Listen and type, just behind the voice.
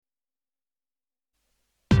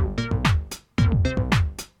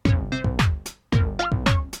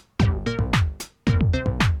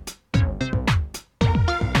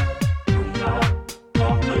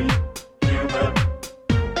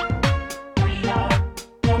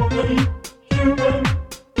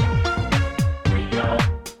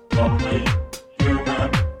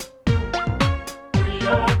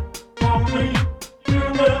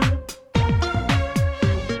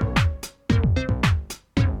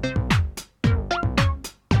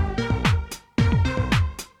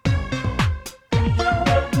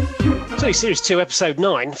Series 2, Episode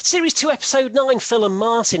 9. Series 2, Episode 9, Phil and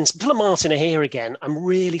Martin. Phil and Martin are here again. I'm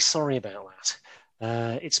really sorry about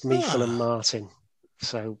that. It's me, Phil and Martin.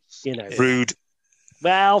 So, you know. Rude.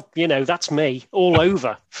 Well, you know, that's me all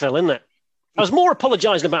over, Phil, isn't it? I was more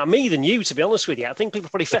apologising about me than you, to be honest with you. I think people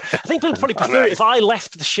probably prefer it if I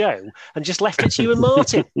left the show and just left it to you and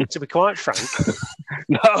Martin, to be quite frank.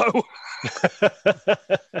 No.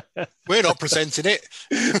 We're not presenting it.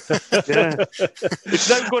 Yeah. It's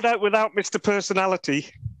no good out without Mr. Personality.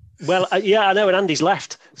 Well, yeah, I know, and Andy's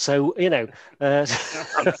left, so, you know. Hey,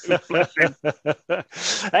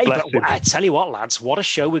 but I tell you what, lads, what a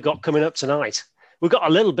show we've got coming up tonight. We've got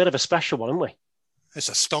a little bit of a special one, haven't we? It's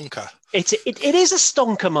a stonker. It is a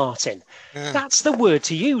stonker, Martin. Yeah. That's the word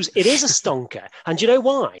to use. It is a stonker. And do you know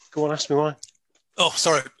why? Go on, ask me why. Oh,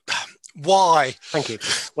 sorry. Why? Thank you.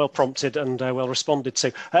 Well prompted and well responded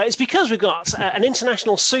to. It's because we've got an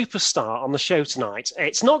international superstar on the show tonight.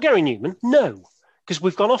 It's not Gary Newman, no, because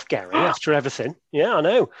we've gone off Gary after everything. Yeah, I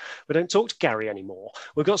know. We don't talk to Gary anymore.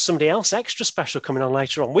 We've got somebody else extra special coming on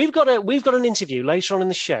later on. We've got an interview later on in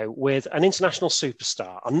the show with an international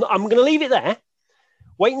superstar. I'm going to leave it there.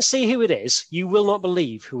 Wait and see who it is. You will not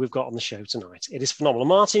believe who we've got on the show tonight. It is phenomenal.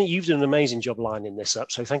 Martin, you've done an amazing job lining this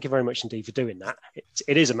up, so thank you very much indeed for doing that.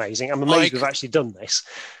 It is amazing. I'm amazed we've actually done this.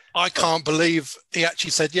 I can't believe he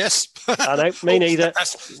actually said yes. I know, me neither.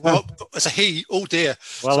 It's a he. Oh, dear.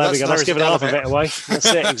 Well, there we go. Let's give it half of it away. That's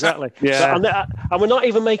it, exactly. Yeah. So, and we're not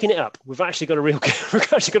even making it up. We've actually got a real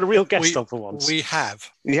guest on for once. We have.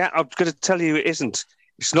 Yeah, I'm going to tell you it isn't.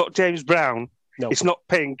 It's not James Brown. No. It's not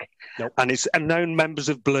Pink. Nope. And it's unknown members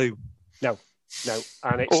of Blue. No.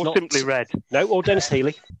 And it's or not Simply Red. No, or Dennis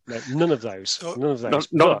Healy. No, none of those. None of those.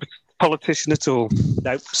 Not a politician at all.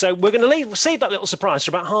 No. So we're going to save that little surprise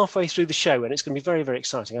for about halfway through the show, and it's going to be very, very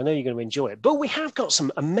exciting. I know you're going to enjoy it. But we have got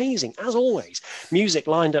some amazing, as always, music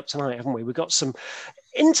lined up tonight, haven't we? We've got some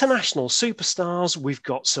international superstars. We've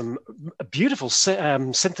got some beautiful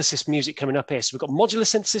synthesis music coming up here. So we've got modular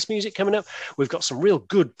synthesis music coming up. We've got some real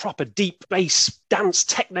good, proper, deep bass, dance,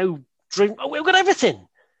 techno, dream. Oh, we've got everything.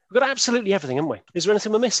 We've got absolutely everything, haven't we? Is there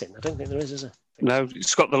anything we're missing? I don't think there is there? No,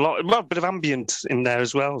 it's got a bit of ambient in there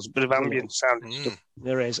as well. There's a bit of ambient sound and stuff.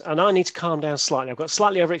 There is. And I need to calm down slightly. I've got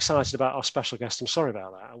slightly overexcited about our special guest. I'm sorry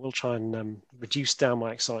about that. I will try and reduce down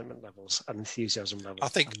my excitement levels and enthusiasm levels. I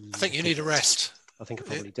think you need a rest. I think I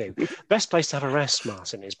probably do. Best place to have a rest,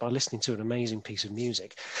 Martin, is by listening to an amazing piece of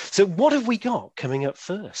music. So what have we got coming up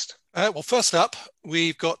first? Well, first up,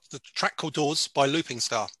 we've got the track called Doors by Looping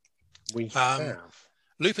Star. We have.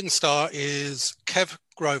 Looping Star is Kev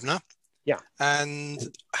Grosvenor. Yeah.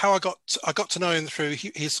 And how I got to know him through,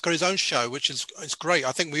 he's got his own show, which is great.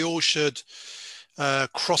 I think we all should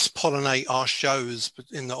cross-pollinate our shows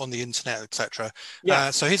on the internet, etc.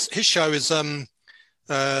 Yeah. So his show is the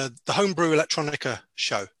Homebrew Electronica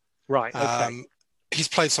show. Right. Okay. He's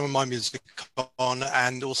played some of my music on,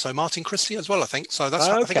 and also Martin Christie as well, I think. So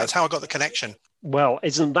I think that's how I got the connection. Well,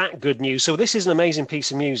 isn't that good news? So this is an amazing piece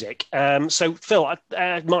of music. So Phil,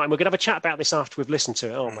 Martin, we're going to have a chat about this after we've listened to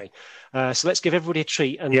it, aren't we? So let's give everybody a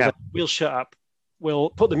treat, and we'll shut up. We'll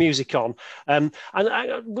put the music on, and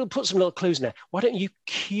we'll put some little clues in there. Why don't you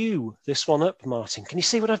cue this one up, Martin? Can you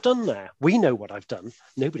see what I've done there? We know what I've done.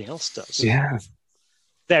 Nobody else does. Yeah.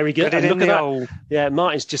 There we go. Look at that. Yeah,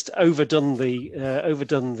 Martin's just overdone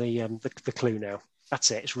the clue now. That's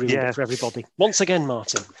it. It's ruined it for everybody. Once again,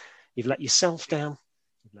 Martin, you've let yourself down.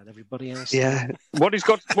 You've let everybody else down. Yeah. What he's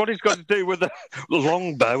got to do with the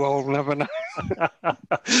longbow, I'll never know.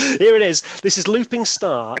 Here it is. This is Looping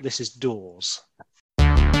Star. This is Doors.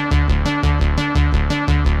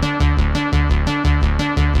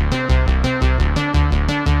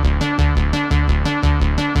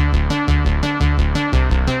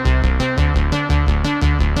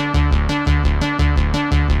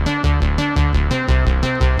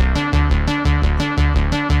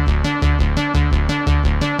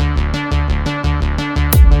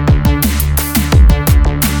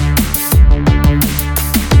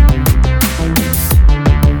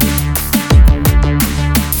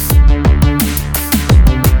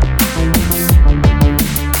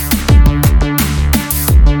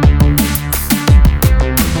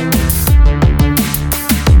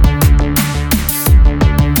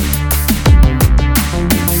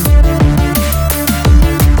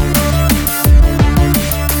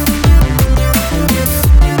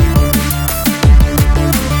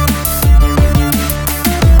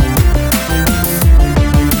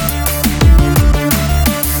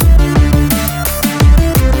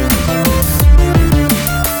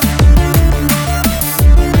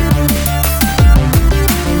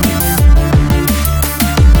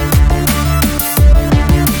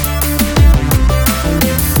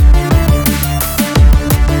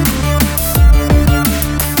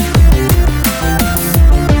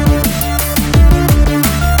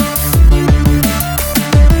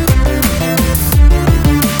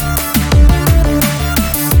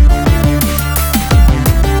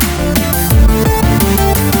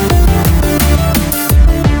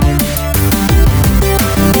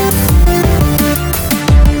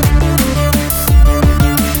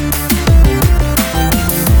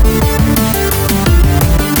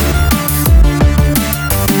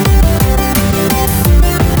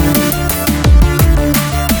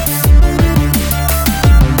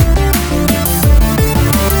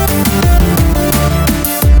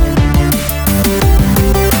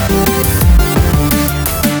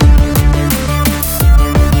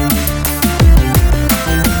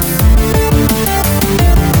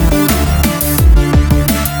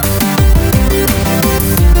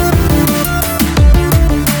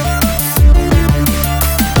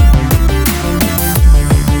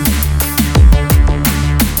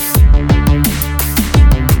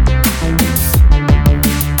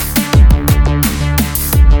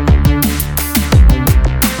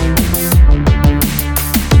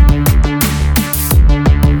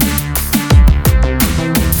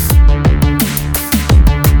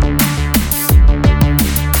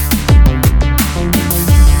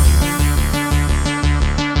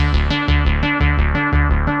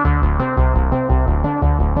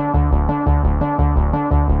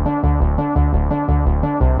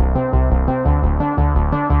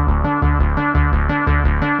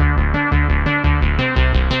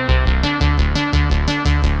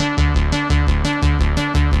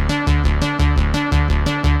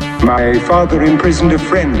 My father imprisoned a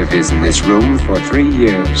friend of his in this room for 3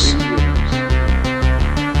 years.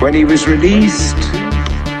 When he was released,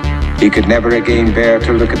 he could never again bear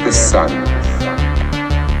to look at the sun,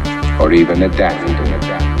 or even a daffodil.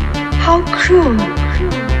 How cruel.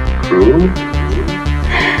 Cruel?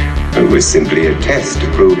 It was simply a test to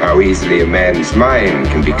prove how easily a man's mind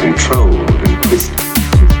can be controlled and twisted.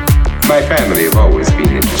 My family have always been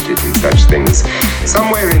interested in such things.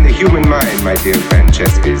 Somewhere in the human mind, my dear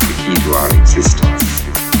Francesca, is the key to our existence.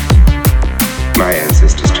 My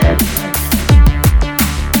ancestors tried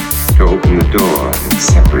to open the door that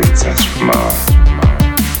separates us from our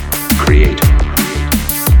Creator.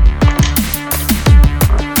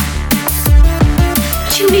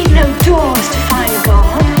 But you need no doors to find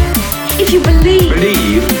God. If you believe...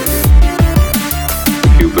 Believe?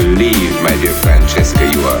 If you believe, my dear Francesca,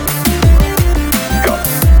 you are God.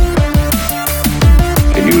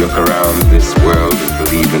 Can you look around this world and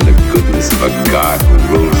believe in the goodness of a God who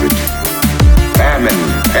rules it? Famine,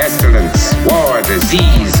 pestilence, war,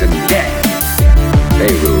 disease, and death.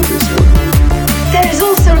 They rule this world. There is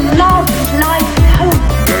also love and life and hope.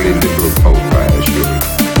 Very little hope, I assure you.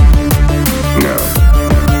 No.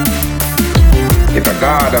 If a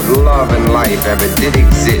God of love and life ever did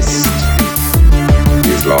exist,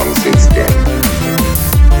 he is long since dead.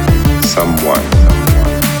 Someone,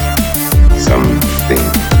 something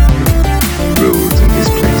rules in his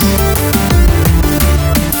place.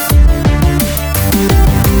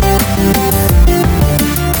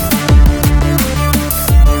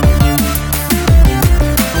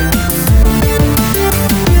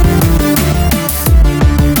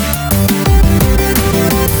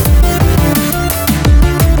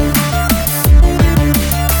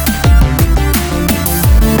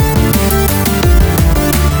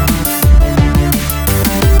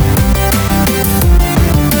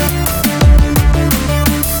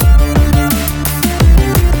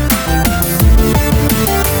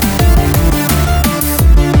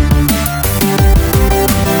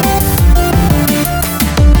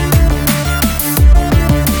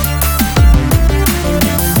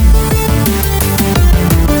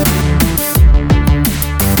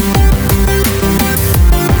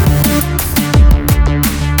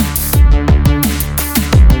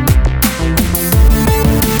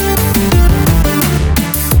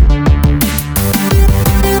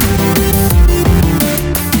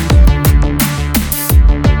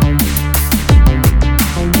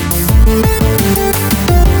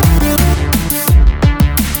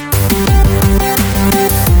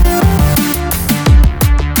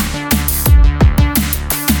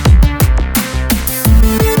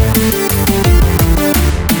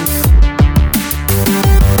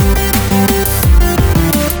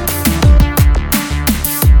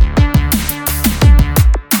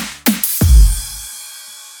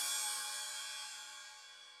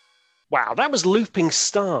 Wow, that was Looping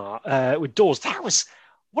Star with Doors. That was,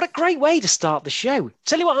 what a great way to start the show.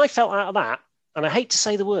 Tell you what I felt out of that, and I hate to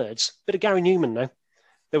say the words, bit of Gary Newman though.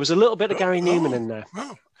 There was a little bit of Gary Newman in there.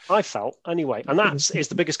 Wow. I felt, anyway, and that is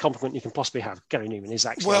the biggest compliment you can possibly have. Gary Newman is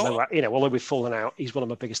actually, although we've fallen out, he's one of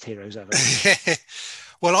my biggest heroes ever.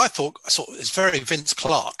 Well, I thought it's very Vince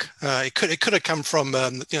Clarke. It could have come from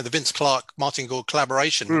the Vince Clarke Martin Gore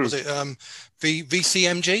collaboration. Was it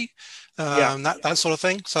VCMG? That sort of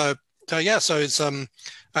thing. So it's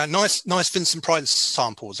nice Vincent Price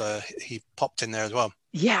samples. He popped in there as well.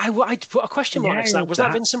 Yeah, I put a question mark next to that. Was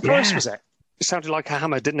that Vincent Price? Was it? It sounded like a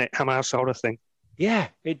Hammer, didn't it? Hammer Householder thing. Yeah,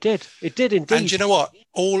 it did. It did indeed. And you know what?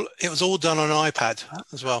 It was all done on an iPad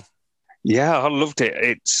as well. Yeah, I loved it.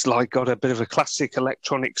 It's like got a bit of a classic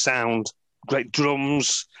electronic sound, great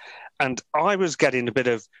drums, and I was getting a bit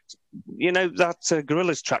of, that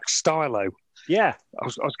Gorillaz track, Stylo. Yeah. I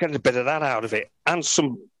was getting a bit of that out of it, and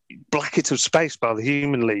some Blacket of Space by the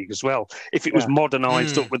Human League as well. If it was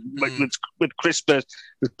modernised up with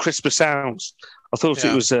crisper sounds, I thought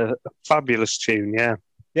it was a fabulous tune. Yeah.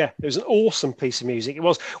 Yeah, it was an awesome piece of music. It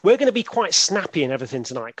was. We're going to be quite snappy in everything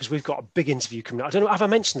tonight because we've got a big interview coming up. I don't know, have I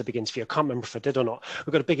mentioned the big interview? I can't remember if I did or not.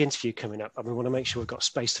 We've got a big interview coming up and we want to make sure we've got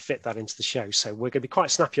space to fit that into the show. So we're going to be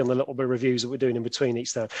quite snappy on the little bit of reviews that we're doing in between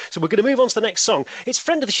each time. So we're going to move on to the next song. It's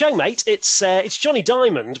friend of the show, mate. It's Johnny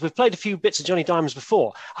Diamond. We've played a few bits of Johnny Diamond's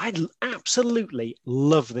before. I absolutely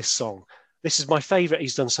love this song. This is my favourite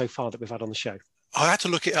he's done so far that we've had on the show. I had to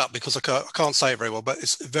look it up because I can't say it very well, but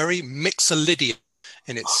it's very Mixolydian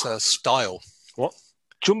in its style. What?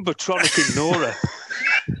 Jumbotronic in Nora.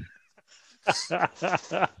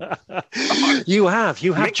 You have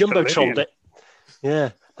Jumbotroned it. Yeah,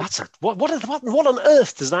 that's what on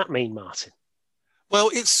earth does that mean, Martin? Well,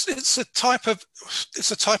 it's a type of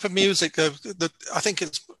music that I think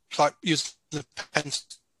it's like using the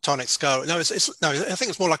pentatonic scale. No, no. I think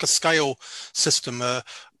it's more like a scale system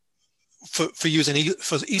for using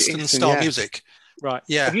for Eastern style music. Right.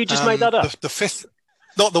 Yeah. Have you just made that up? The fifth,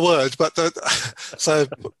 not the word, but so.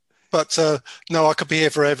 But no, I could be here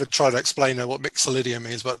forever trying to explain what mixolydian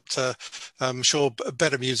means. But I'm sure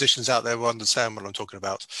better musicians out there will understand what I'm talking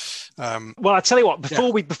about. Well, I tell you what,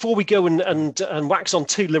 before we go and wax on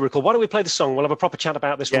too lyrical, why don't we play the song? We'll have a proper chat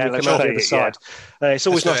about this when we come out the other side. It's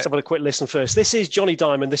always nice to have a quick listen first. This is Johnny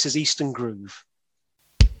Diamond. This is Eastern Groove.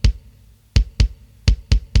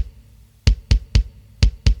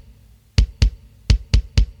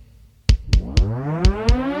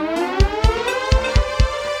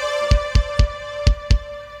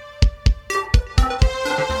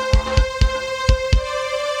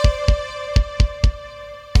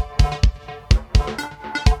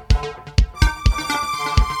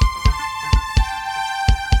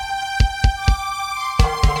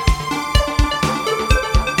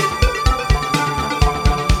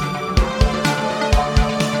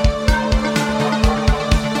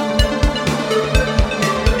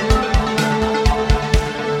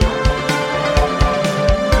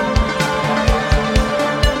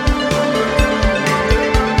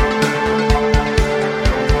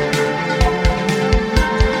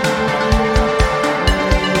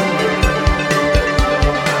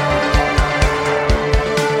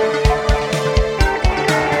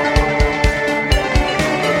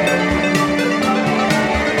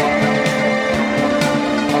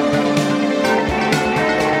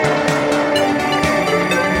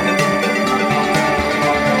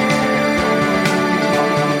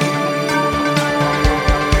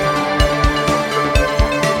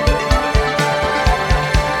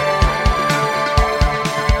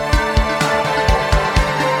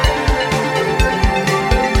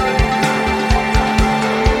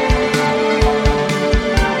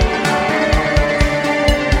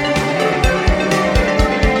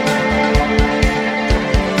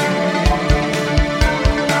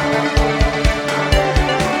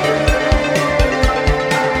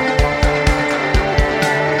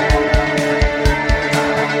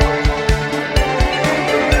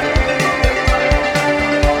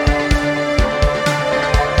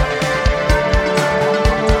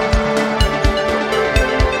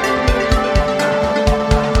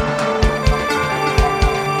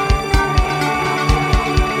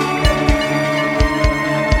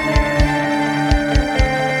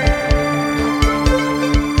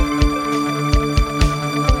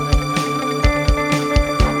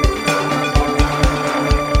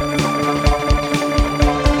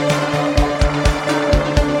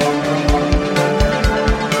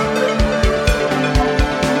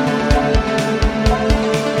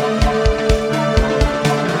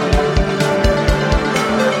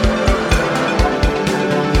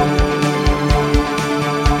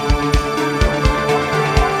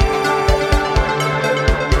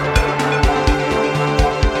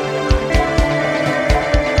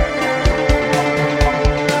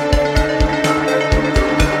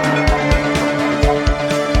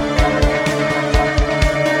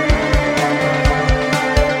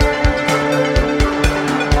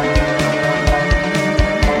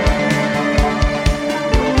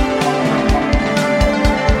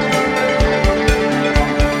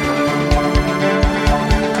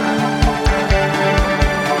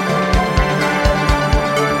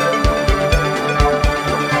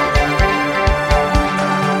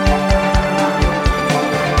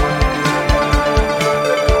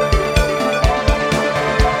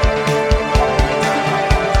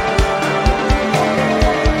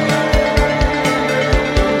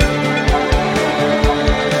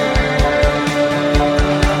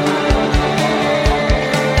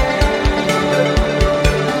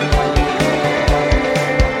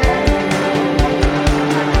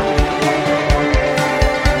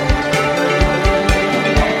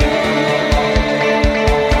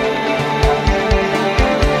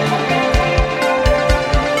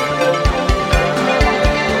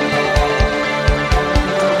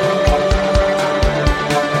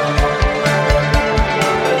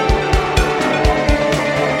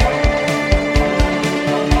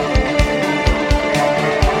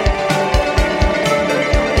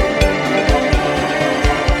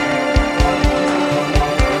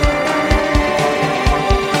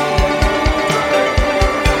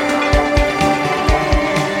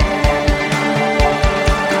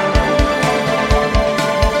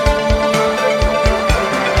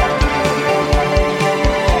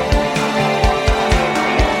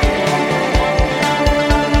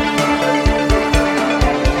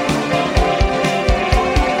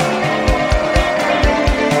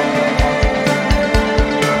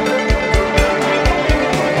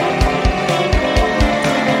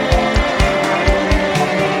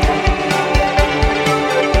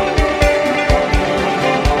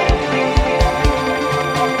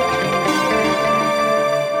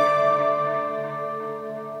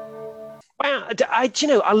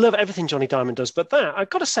 I love everything Johnny Diamond does, but that, I've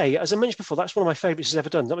got to say, as I mentioned before, that's one of my favourites he's ever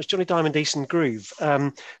done. That was Johnny Diamond, Eastern Groove.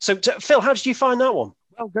 Phil, how did you find that one?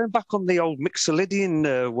 Well, going back on the old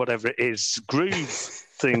Mixolydian, whatever it is, groove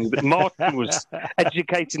thing that Martin was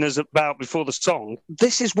educating us about before the song,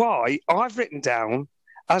 this is why I've written down,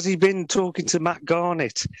 has he been talking to Matt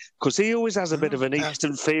Garnett? Because he always has a bit of an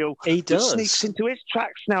Eastern feel. He does. Sneaks into his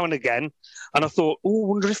tracks now and again. And I thought, I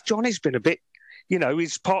wonder if Johnny's been a bit,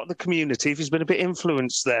 he's part of the community, if he's been a bit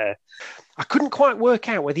influenced there. I couldn't quite work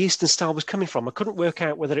out where the Eastern style was coming from. I couldn't work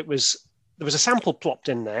out whether there was a sample plopped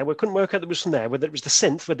in there. We couldn't work out that it was from there, whether it was the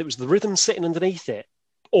synth, whether it was the rhythm sitting underneath it,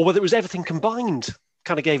 or whether it was everything combined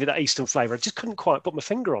kind of gave it that Eastern flavour. I just couldn't quite put my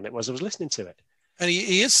finger on it as I was listening to it. And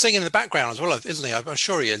he is singing in the background as well, isn't he? I'm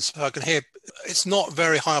sure he is. I can hear, it's not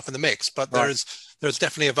very high up in the mix, but there's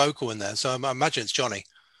definitely a vocal in there. So I imagine it's Johnny.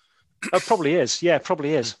 Oh, probably is. Yeah,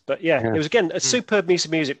 probably is. But yeah, it was, again, a superb piece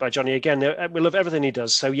of music by Johnny. Again, we love everything he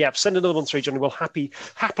does. So yeah, send another one through, Johnny. We'll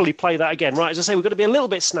happily play that again. Right, as I say, we're going to be a little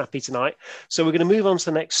bit snappy tonight. So we're going to move on to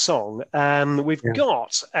the next song. We've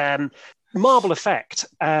got Marble Effect,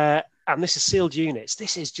 and this is Sealed Units.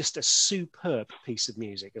 This is just a superb piece of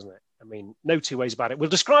music, isn't it? I mean, no two ways about it. We'll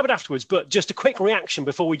describe it afterwards, but just a quick reaction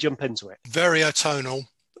before we jump into it. Very atonal.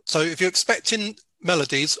 So if you're expecting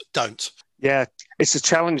melodies, don't. Yeah, it's a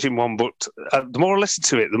challenging one, but the more I listened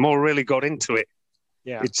to it, the more I really got into it.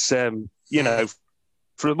 Yeah. It's, for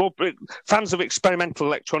the more fans of experimental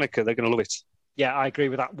electronica, they're going to love it. Yeah, I agree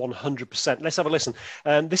with that 100%. Let's have a listen.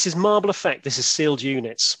 This is Marble Effect. This is Sealed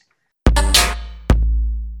Units.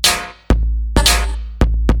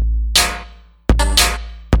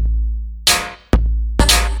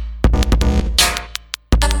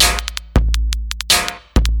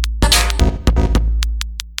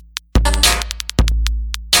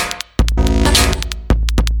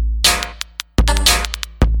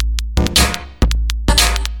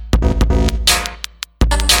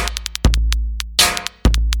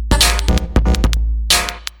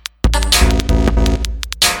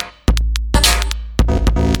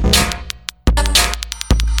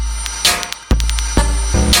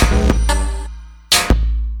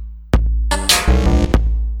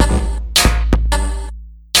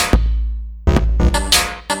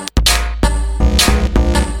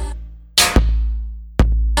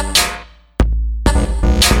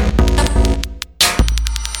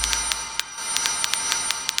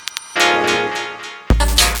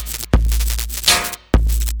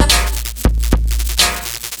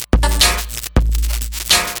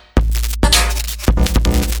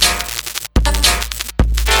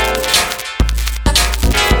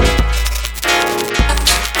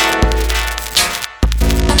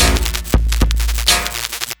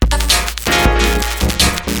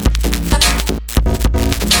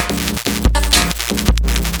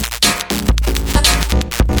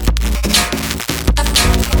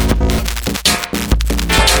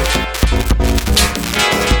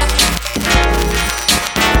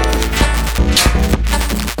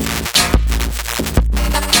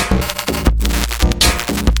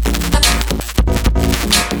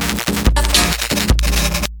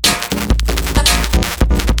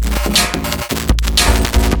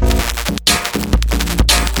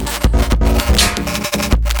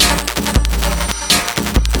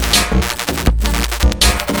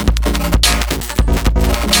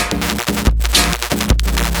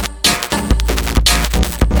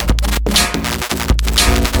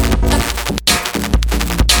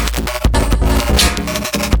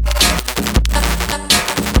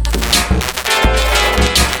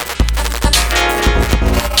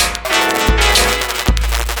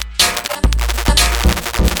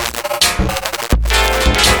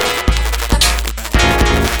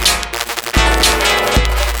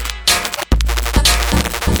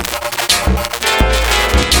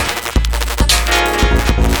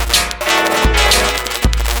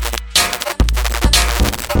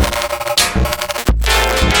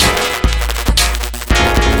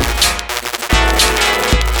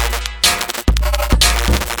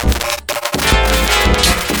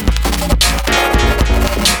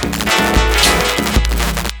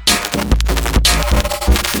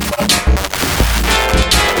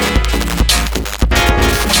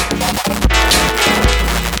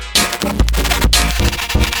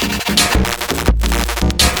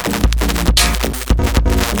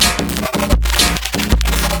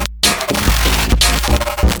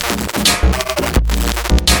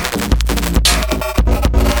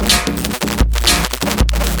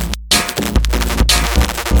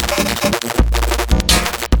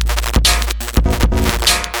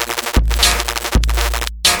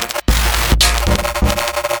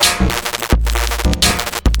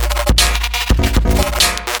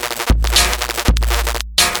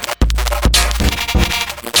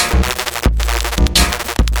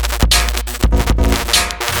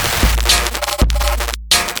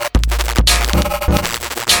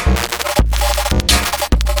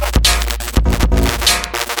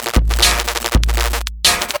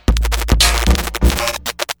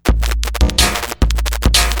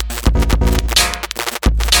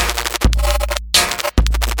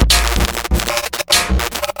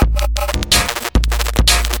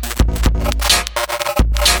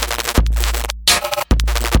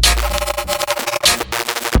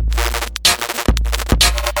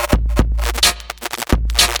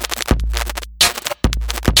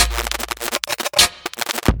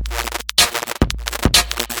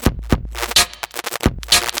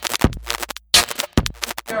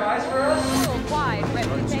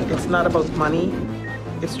 It's not about money.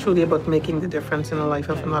 It's truly about making the difference in the life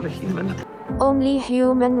of another human. Only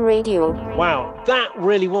Human Radio. Wow, that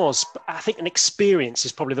really was, I think, an experience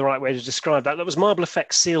is probably the right way to describe that. That was Marble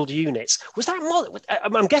Effect Sealed Units. Was that,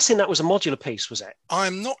 I'm guessing that was a modular piece, was it?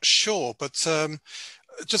 I'm not sure, but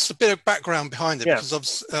just a bit of background behind it,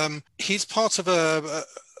 because he's part of a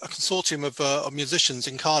consortium of musicians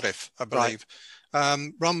in Cardiff, I believe,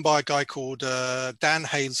 run by a guy called Dan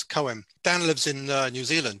Hayes Cohen. Dan lives in New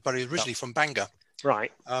Zealand, but he's originally from Bangor.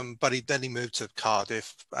 Right. But he moved to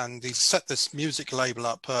Cardiff, and he set this music label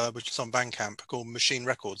up, which is on Bandcamp, called Machine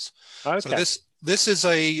Records. Okay. So this is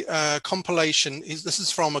a compilation. This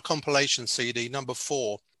is from a compilation CD, number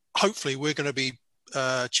 4. Hopefully, we're going to be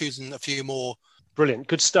choosing a few more. Brilliant,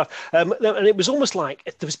 good stuff. And it was almost like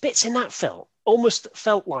there was bits in that almost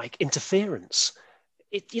felt like interference.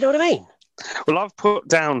 You know what I mean? Well, I've put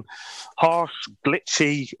down harsh,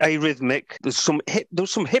 glitchy, arrhythmic. There was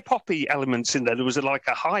some hip hoppy elements in there. There was like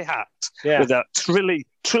a hi hat with that trilly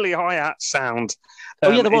hi hat sound.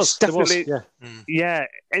 There was. Yeah,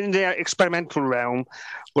 in the experimental realm.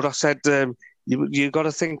 But I said you got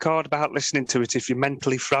to think hard about listening to it if you're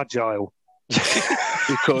mentally fragile,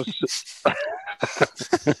 because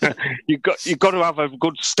you've got to have a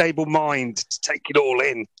good stable mind to take it all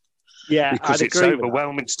in. Yeah, because it's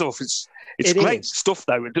overwhelming stuff. It's great stuff,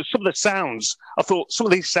 though. Some of the sounds, I thought some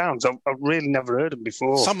of these sounds I've really never heard them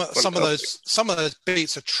before. Some of those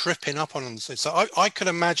beats are tripping up on them. So I could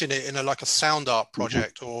imagine it in a sound art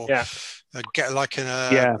project, or get like in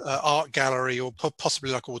a art gallery, or possibly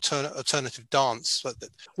like alternative dance.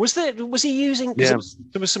 Was he using? There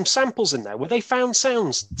was some samples in there. Were they found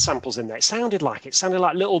samples in there? It sounded like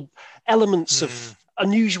little elements of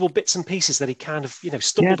unusual bits and pieces that he kind of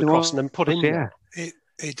stumbled across and then put in there.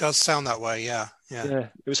 It does sound that way, yeah.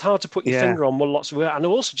 It was hard to put your finger on lots of work. And I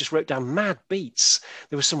also just wrote down mad beats.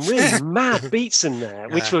 There were some really mad beats in there,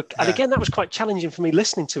 which were, and again, that was quite challenging for me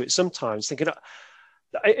listening to it sometimes, thinking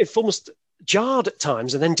it almost jarred at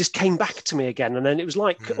times and then just came back to me again. And then it was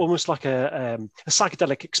like almost like a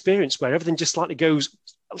psychedelic experience where everything just goes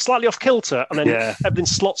slightly off kilter and then everything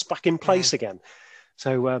slots back in place again.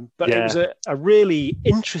 So, it was a really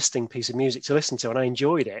interesting piece of music to listen to, and I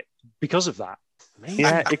enjoyed it because of that.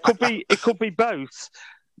 Yeah, it could be both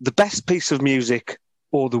the best piece of music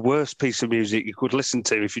or the worst piece of music you could listen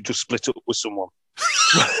to if you just split up with someone.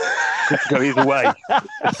 Could go either way. I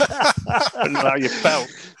don't know how you felt.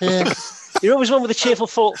 Yeah. You're always one with a cheerful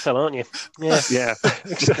thought, Phil, aren't you? Yeah.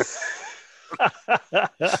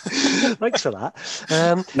 Thanks for that.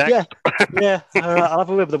 I'll have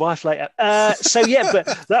a word with the wife later. But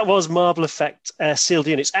that was Marble Effect Sealed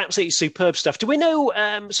Units. Absolutely superb stuff. Do we know?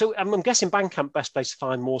 So I'm guessing Bandcamp best place to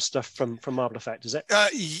find more stuff from Marble Effect, is it?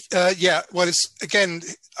 Well, it's again,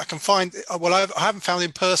 I can find. Well, I haven't found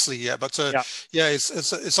him personally yet, but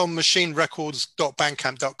it's on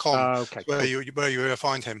machinerecords.bandcamp.com. Where you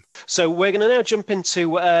find him. So we're going to now jump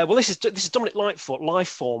into. This is Dominic Lightfoot,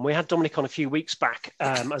 Lifeform. We had Dominic on a few weeks back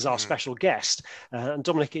as our special guest, and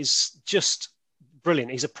Dominic is just brilliant.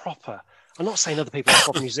 He's a proper. I'm not saying other people are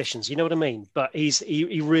proper musicians, you know what I mean, but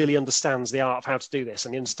he really understands the art of how to do this,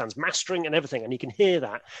 and he understands mastering and everything, and you can hear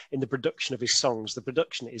that in the production of his songs. The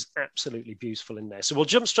production is absolutely beautiful in there. So we'll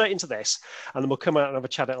jump straight into this, and then we'll come out and have a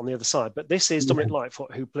chat on the other side. But this is Dominic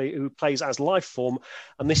Lightfoot, who plays as Lifeform,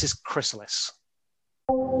 and this is Chrysalis.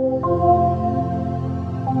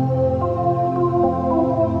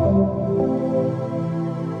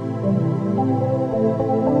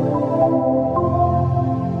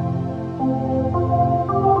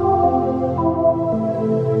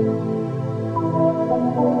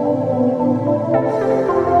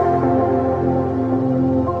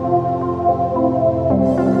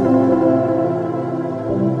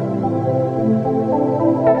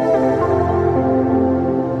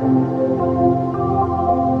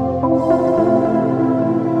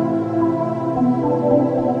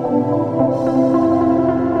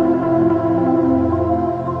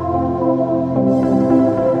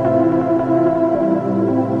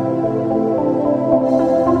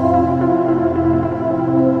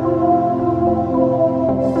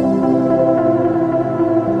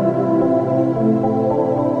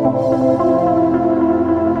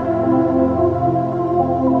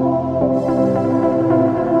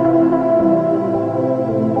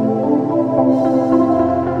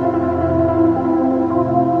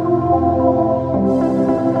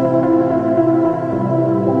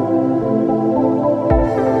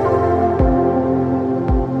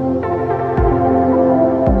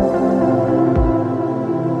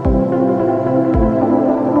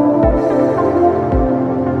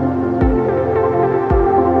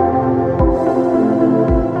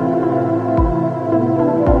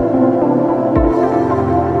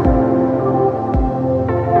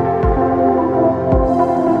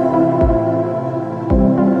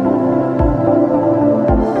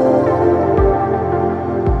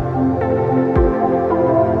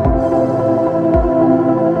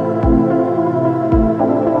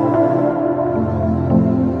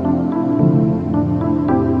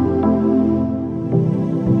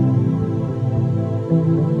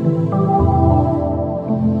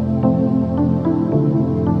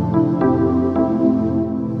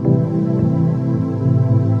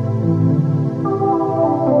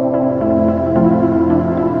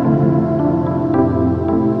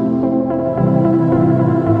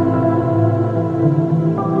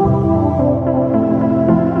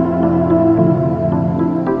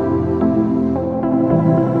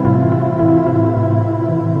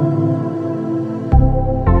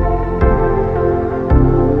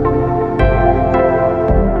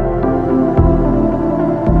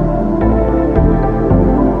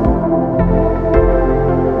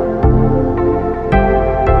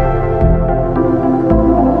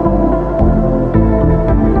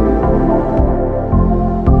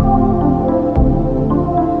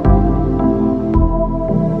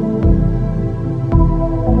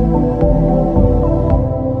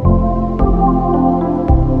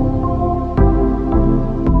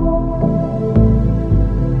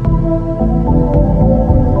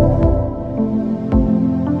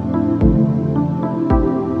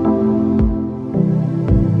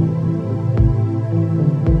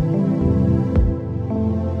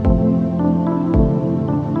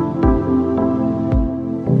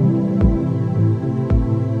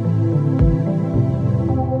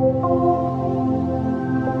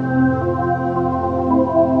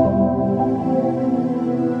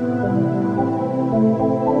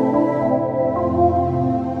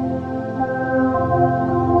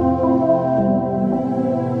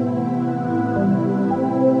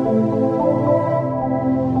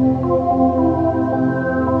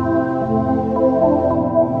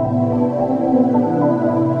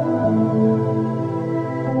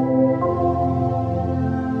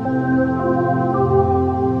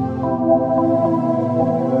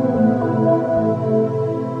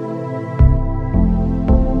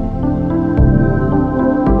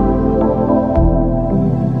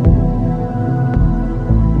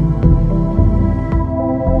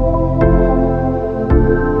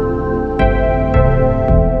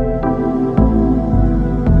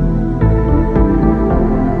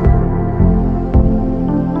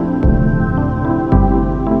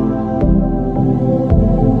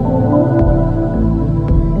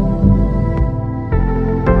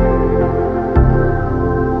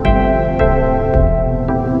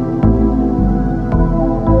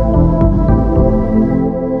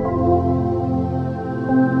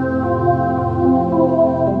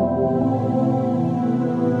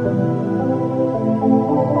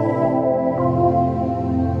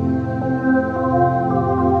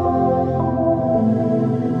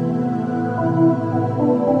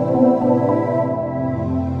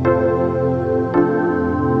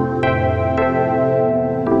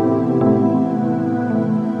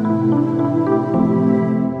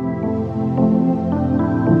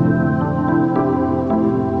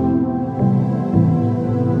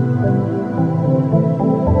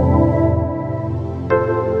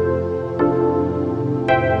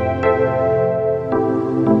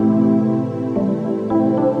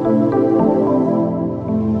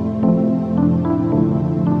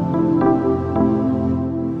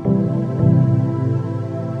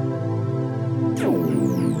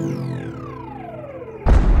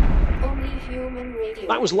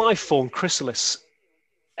 That was Lifeform Chrysalis.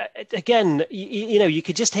 Again, you know, you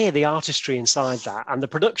could just hear the artistry inside that, and the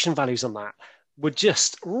production values on that were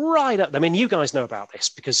just right up. I mean, you guys know about this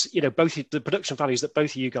because, you know, both the production values that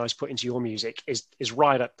both of you guys put into your music is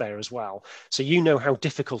right up there as well. So you know how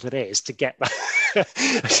difficult it is to get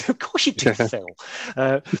that. Of course you do, Phil.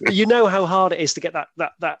 You know how hard it is to get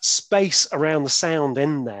that space around the sound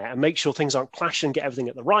in there and make sure things aren't clashing, get everything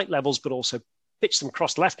at the right levels, but also pitch them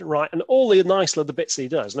across left and right, and all the nice little bits that he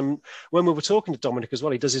does. And when we were talking to Dominic as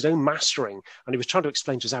well, he does his own mastering, and he was trying to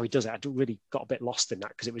explain to us how he does it. I really got a bit lost in that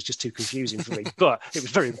because it was just too confusing for me, but it was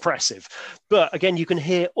very impressive. But again, you can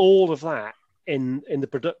hear all of that in the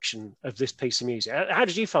production of this piece of music. How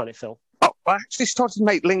did you find it, Phil? Oh, I actually started to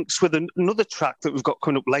make links with another track that we've got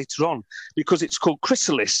coming up later on because it's called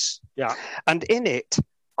Chrysalis. Yeah. And in it,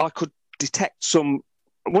 I could detect some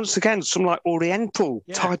like Oriental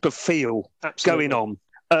type of feel going on.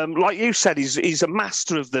 Like you said, he's a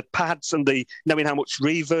master of the pads and the knowing how much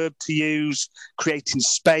reverb to use, creating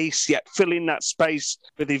space, yet filling that space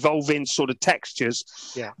with evolving sort of textures.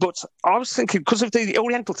 Yeah. But I was thinking, because of the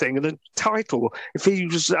Oriental thing and the title, if he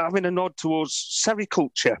was having a nod towards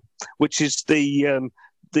sericulture, which is the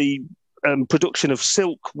production of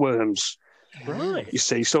silkworms. Right. You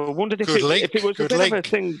see, so I wondered if it was a bit of a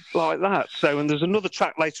thing like that. So, and there's another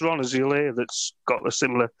track later on, as you'll hear, that's got a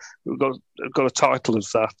similar, got a title of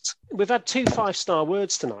that. We've had 2 5-star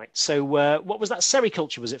words tonight. So, what was that?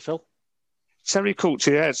 Sericulture, was it, Phil?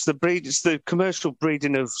 Sericulture, yeah, it's the breed. It's the commercial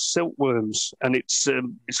breeding of silkworms, and it's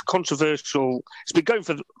controversial. It's been going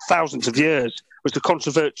for thousands of years. It's a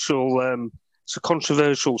controversial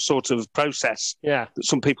sort of process. Yeah, that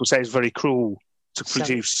some people say is very cruel to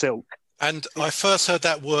produce silk. And I first heard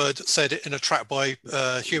that word said in a track by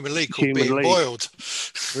Human League called Being Boiled.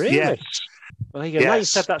 Really? Yes. Well, there you go. Now you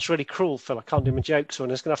said that's really cruel, Phil. I can't do my jokes, so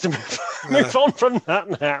I'm just going to have to move on from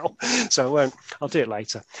that now. So I won't. I'll do it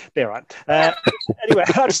later. Be all right. Anyway,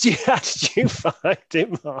 how did you find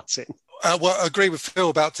it, Martin? Well, I agree with Phil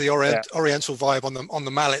about the Oriental vibe on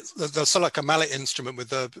the mallet. There's sort of like a mallet instrument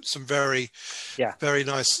with some very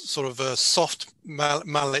nice sort of soft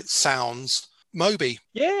mallet sounds. Moby,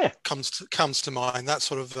 comes to mind. That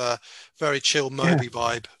sort of very chill Moby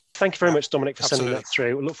vibe. Thank you very much, Dominic, for sending that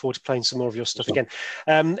through. I look forward to playing some more of your stuff again.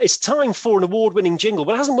 It's time for an award-winning jingle.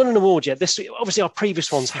 Well, it hasn't won an award yet. Obviously, our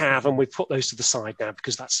previous ones have, and we've put those to the side now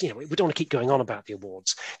because that's, we don't want to keep going on about the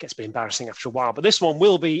awards. It gets a bit embarrassing after a while. But this one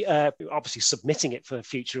will be obviously submitting it for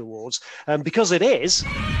future awards because it is...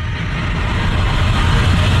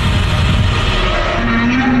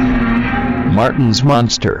 Martin's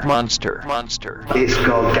Monster. It's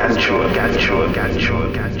called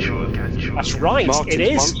Gantua. That's right. Martin's it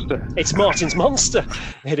is. Monster. It's Martin's Monster.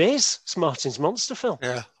 It is. It's Martin's Monster, Phil.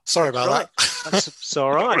 Yeah. Sorry about that. It's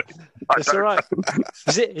all right. It's all right.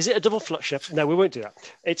 Is it a double flush up? No, we won't do that.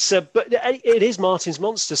 It's but it is Martin's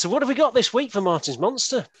Monster. So what have we got this week for Martin's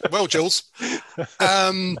Monster? Well, Jules,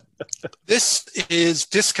 this is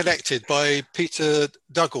Disconnected by Peter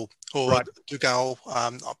Dougal or Dougal.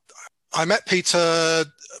 I met Peter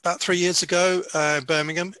about 3 years ago in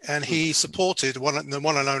Birmingham, and he supported the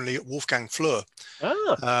one and only Wolfgang Flür at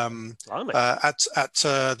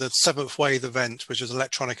the Seventh Wave event, which is an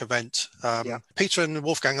electronic event. Peter and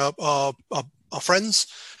Wolfgang are friends,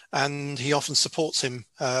 and he often supports him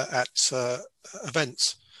at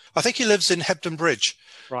events. I think he lives in Hebden Bridge,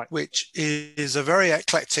 which is a very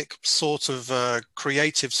eclectic sort of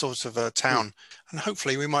creative sort of town. And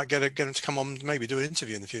hopefully we might get him to come on, maybe do an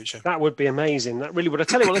interview in the future. That would be amazing. That really would. I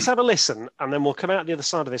tell you what, let's have a listen, and then we'll come out the other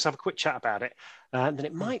side of this, have a quick chat about it, and then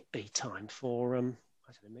it might be time for I don't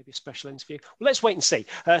know, maybe a special interview. Well, let's wait and see.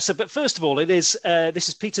 But first of all, it is this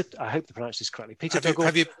is Peter. I hope I pronounced this correctly. Peter Dougal.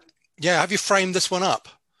 Have you framed this one up?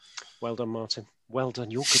 Well done, Martin. Well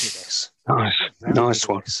done. You're good at this. Nice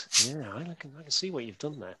one. Yeah, I can see what you've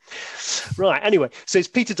done there. Right. Anyway, so it's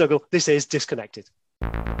Peter Dougal. This is Disconnected.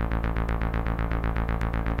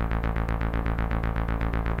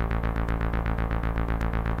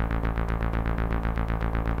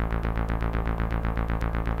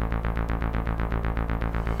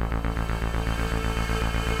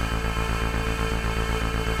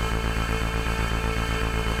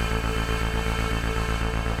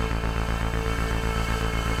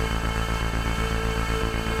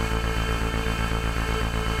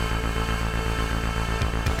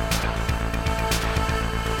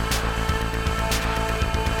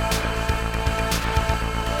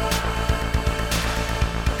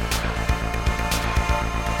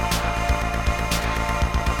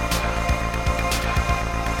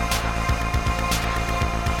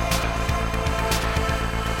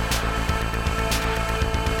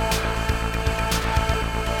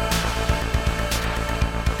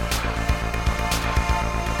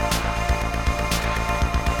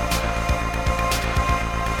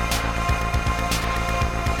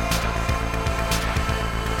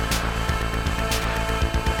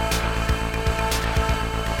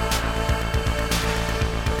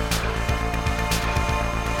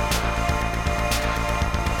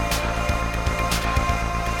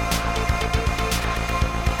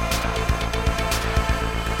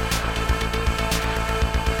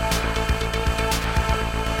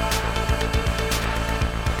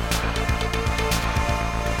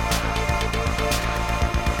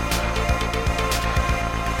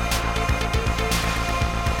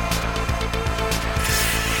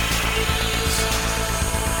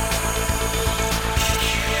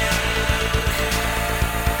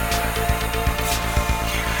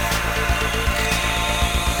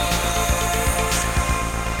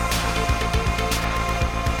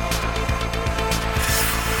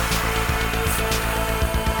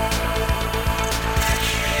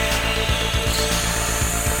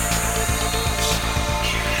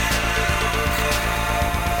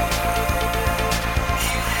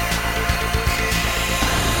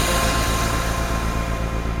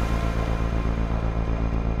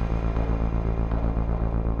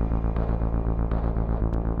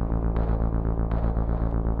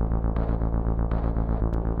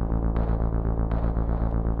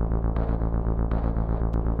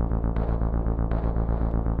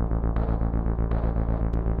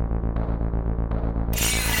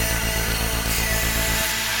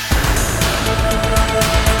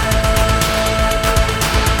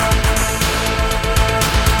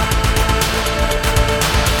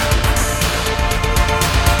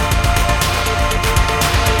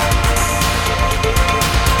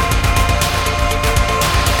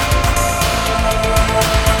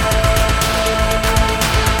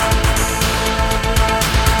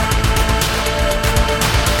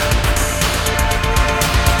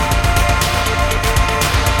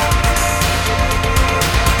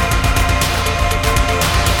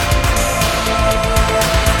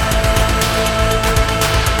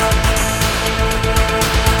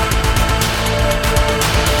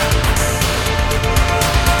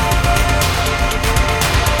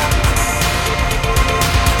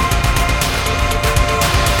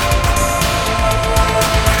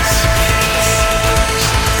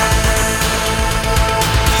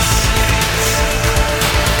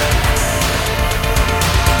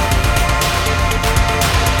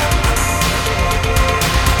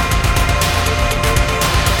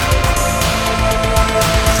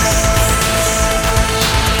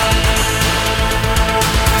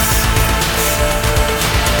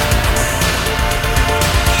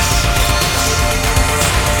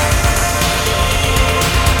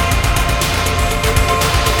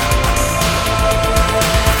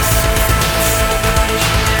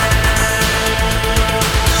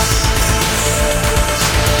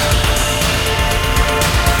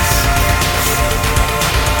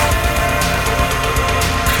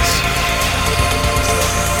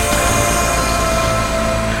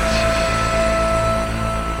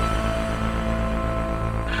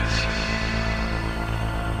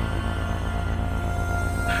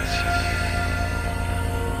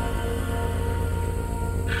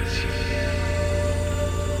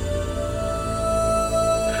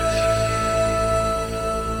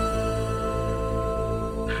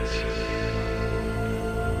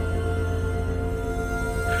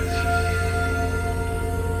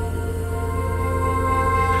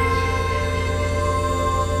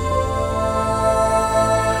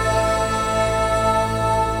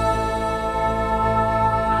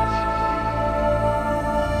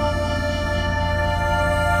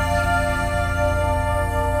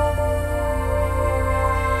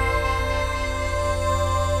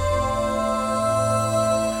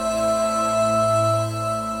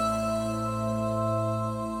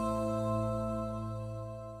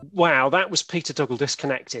 Wow, that was Peter Dougal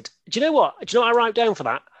disconnected. Do you know what? Do you know what I wrote down for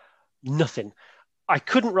that? Nothing. I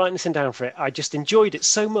couldn't write anything down for it. I just enjoyed it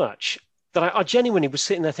so much that I genuinely was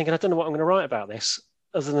sitting there thinking, I don't know what I'm going to write about this,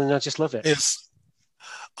 other than I just love it.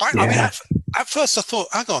 I mean, at first I thought,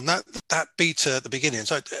 hang on, that beat at the beginning,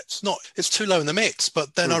 so it's too low in the mix.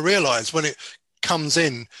 But then I realised when it comes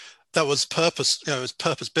in, that was purpose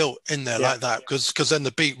built in there like that, because then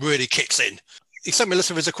the beat really kicks in. He sent me a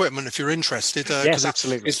list of his equipment if you're interested. Yes,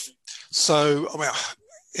 absolutely. So, I mean,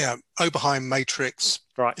 Oberheim Matrix,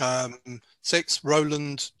 right? 6,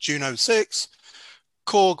 Roland Juno 6,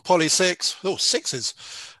 Korg Poly 6, sixes,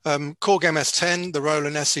 Korg MS10, the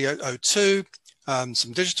Roland SE02,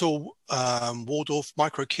 some digital Waldorf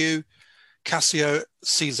Micro Q, Casio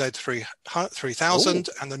CZ3000,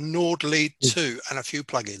 and the Nord Lead 2, and a few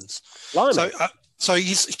plugins. So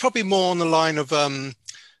he's probably more on the line of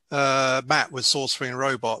Matt with Sorcery and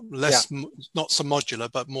Robot, less not so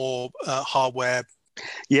modular, but more hardware.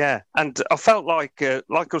 Yeah, and I felt like I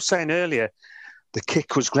was saying earlier, the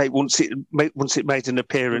kick was great once it made an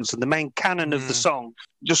appearance, and the main canon of the song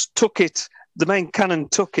just took it. The main canon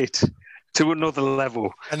took it to another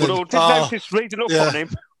level. And but I did notice reading up on him.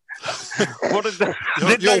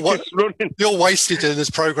 You're wasted in this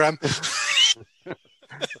program.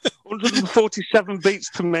 147 beats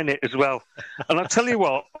per minute as well. And I tell you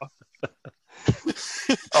what,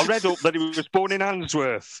 I read up that he was born in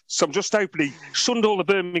Handsworth, so I'm just hoping he shunned all the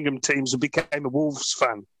Birmingham teams and became a Wolves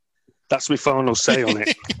fan. That's my final say on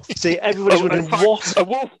it. See, everybody's wondering what a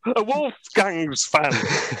Wolfgangs fan.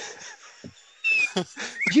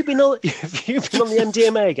 Have you been on the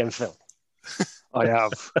MDMA again, Phil? I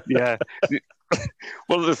have, yeah.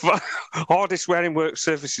 One of the hardest wearing work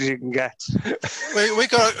surfaces you can get. We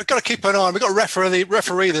got to keep an eye on. We got to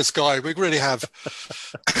referee this guy. We really have.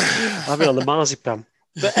 I've been on the marzipan.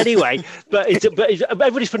 But anyway,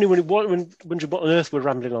 everybody's probably wondering what on earth we're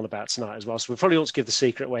rambling on about tonight as well. So we probably ought to give the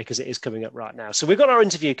secret away because it is coming up right now. So we've got our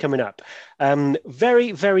interview coming up.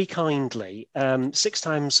 Very, very kindly, 6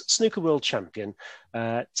 times snooker world champion,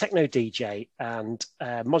 techno DJ, and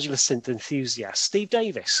modular synth enthusiast, Steve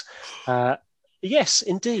Davis. Yes,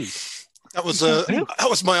 indeed. That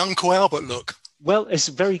was my Uncle Albert look. Well, it's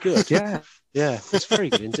very good. Yeah, it's very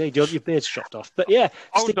good indeed. Your beard's chopped off, but yeah.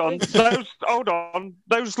 Hold on.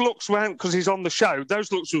 Those looks weren't because he's on the show.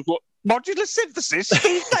 Those looks was what modular synthesis,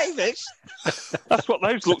 Steve Davis. That's what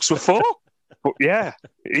those looks were for. But yeah,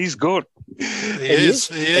 he's good. He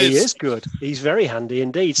is good. He's very handy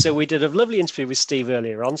indeed. So we did a lovely interview with Steve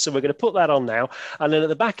earlier on. So we're going to put that on now. And then at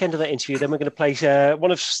the back end of that interview, then we're going to play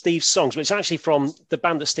one of Steve's songs, which is actually from the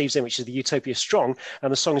band that Steve's in, which is the Utopia Strong.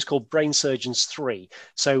 And the song is called Brain Surgeons 3.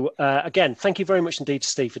 So again, thank you very much indeed to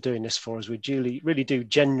Steve for doing this for us. We really do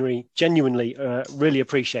genuinely really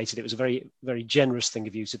appreciate it. It was a very, very generous thing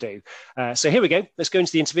of you to do. So here we go. Let's go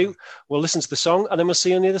into the interview. We'll listen to the song and then we'll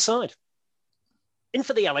see you on the other side. In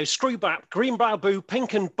for the yellow, screw back, green bamboo,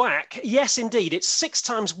 pink and black. Yes, indeed, it's 6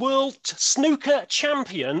 times world snooker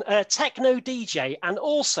champion, techno DJ, and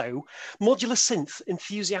also modular synth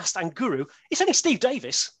enthusiast and guru. It's only Steve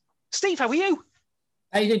Davis. Steve, how are you?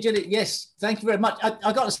 How you doing, Julie? Yes, thank you very much.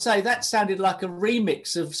 I got to say, that sounded like a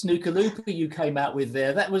remix of Snooker Looper you came out with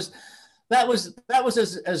there. That was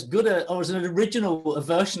as good or as an original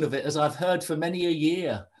version of it as I've heard for many a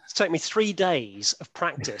year. It's taken me 3 days of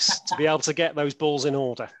practice to be able to get those balls in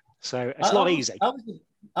order. So it's not easy.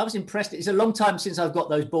 I was impressed. It's a long time since I've got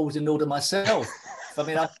those balls in order myself. I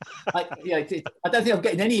mean, I don't think I'm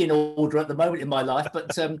getting any in order at the moment in my life.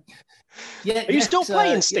 But yeah, are you still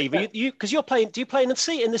playing, Steve? Because you're playing. Do you play in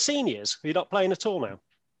the seniors? You're not playing at all now.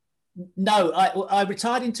 No, I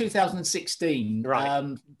retired in 2016.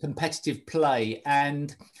 Right. Competitive play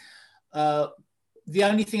and. The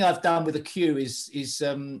only thing I've done with a Q is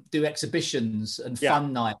do exhibitions and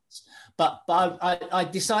fun nights. But I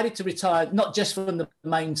decided to retire, not just from the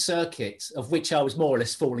main circuit, of which I was more or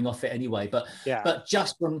less falling off it anyway, but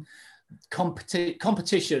just from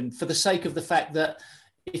competition for the sake of the fact that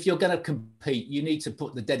if you're going to compete, you need to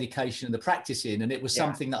put the dedication and the practice in. And it was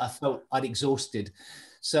something that I felt I'd exhausted.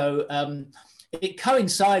 So it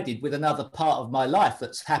coincided with another part of my life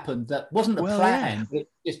that's happened that wasn't a plan.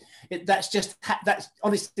 It's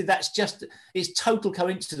total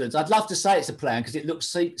coincidence. I'd love to say it's a plan because it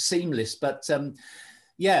looks seamless, but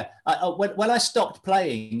when I stopped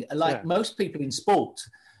playing, like most people in sport,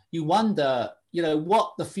 you wonder,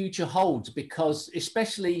 what the future holds, because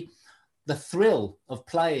especially the thrill of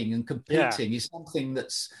playing and competing is something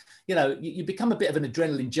that's, you become a bit of an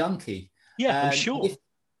adrenaline junkie. Yeah, I'm sure.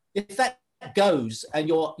 If that goes and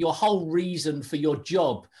your whole reason for your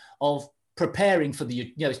job of preparing for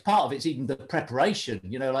the, it's part of it's even the preparation,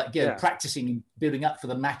 practicing, building up for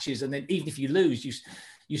the matches. And then even if you lose,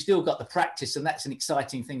 you still got the practice, and that's an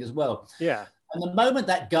exciting thing as well. Yeah. And the moment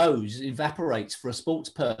that evaporates for a sports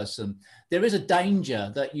person, there is a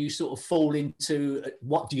danger that you sort of fall into,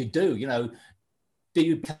 what do you do? Do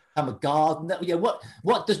you become a gardener?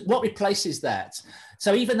 What replaces that?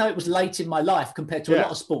 So even though it was late in my life compared to a lot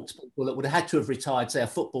of sports people that would have had to have retired, say a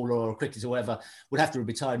footballer or a cricketer or whatever, would have to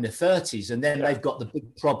retire in their 30s, and then they've got the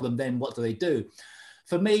big problem, then what do they do?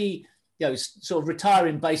 For me, sort of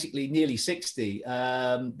retiring basically nearly 60,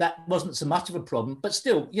 that wasn't so much of a problem, but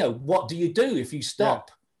still, what do you do if you stop?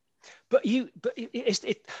 Yeah. But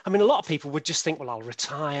I mean, a lot of people would just think, well, I'll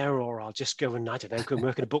retire, or I'll just go and, I don't know, go and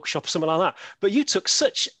work in a bookshop or something like that. But you took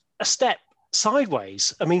such a step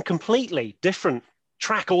sideways. I mean, completely different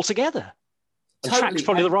track altogether. And Totally. track's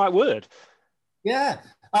probably the right word. Yeah.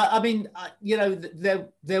 I mean,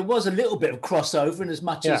 there was a little bit of crossover, in as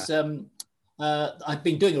much as I'd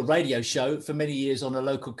been doing a radio show for many years on a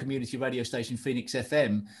local community radio station, Phoenix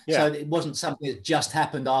FM. Yeah. So it wasn't something that just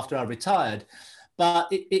happened after I retired. But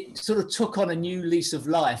it sort of took on a new lease of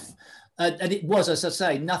life. And it was, as I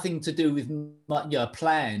say, nothing to do with a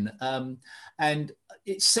plan. And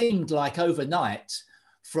it seemed like overnight,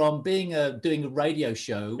 from doing a radio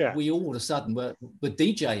show, we all of a sudden were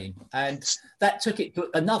DJing. And that took it to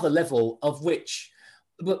another level, of which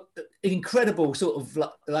incredible sort of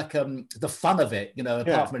like the fun of it,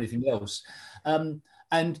 apart from anything else. And,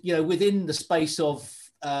 within the space of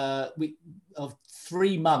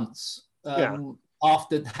 3 months,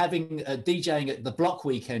 after having DJing at the Block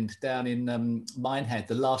Weekend down in Minehead,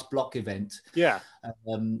 the last Block event,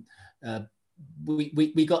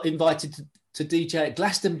 we got invited to DJ at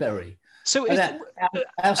Glastonbury. So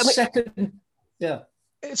our second,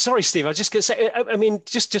 Sorry, Steve. I was just going to say. I mean,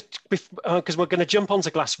 just because we're going to jump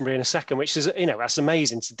onto Glastonbury in a second, which is, that's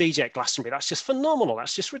amazing to DJ at Glastonbury. That's just phenomenal.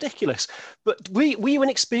 That's just ridiculous. But were you an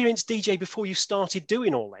experienced DJ before you started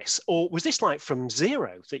doing all this, or was this like from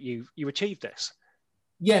zero that you achieved this?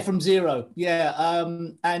 Yeah, from zero. Yeah,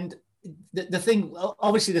 and the thing,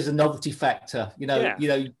 obviously, there's a novelty factor.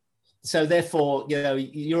 So therefore,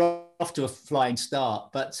 you're off to a flying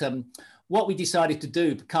start. But what we decided to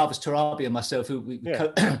do, Carvers Tarabi and myself, who we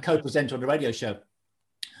co-present on the radio show,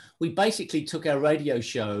 we basically took our radio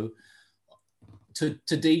show to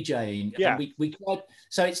DJing. Yeah. And we tried,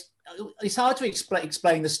 so it's hard to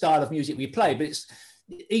explain the style of music we play, but it's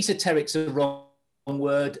esoteric's the wrong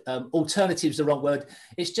word, alternative's the wrong word.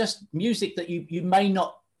 It's just music that you may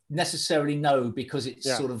not necessarily know, because it's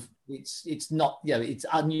sort of it's not, it's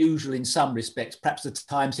unusual in some respects. Perhaps the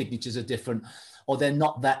time signatures are different, or they're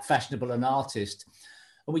not that fashionable an artist.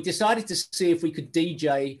 And we decided to see if we could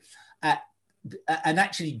DJ and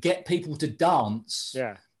actually get people to dance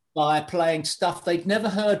by playing stuff they'd never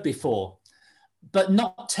heard before, but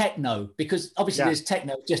not techno, because obviously there's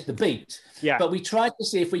techno, just the beat. Yeah. But we tried to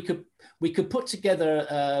see if we could put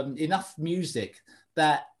together enough music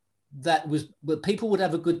that people would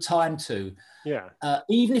have a good time to. Yeah.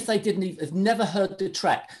 Even if they have never heard the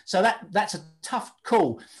track. So that's a tough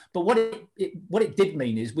call. But what it did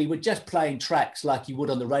mean is we were just playing tracks like you would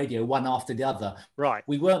on the radio, one after the other. Right.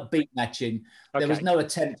 We weren't beat matching. There was no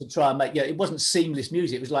attempt to try and make, it wasn't seamless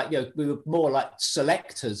music. It was like, we were more like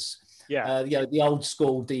selectors. Yeah. The old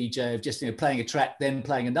school DJ of just playing a track, then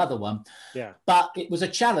playing another one. Yeah. But it was a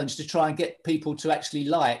challenge to try and get people to actually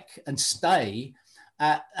like and stay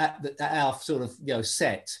at our sort of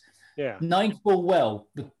set. Yeah. Knowing full well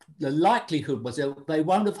the likelihood was they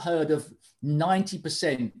won't have heard of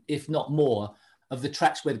 90%, if not more, of the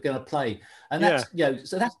tracks we're going to play, and that's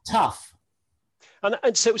so that's tough.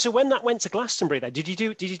 And so when that went to Glastonbury, then did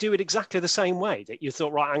you do it exactly the same way, that you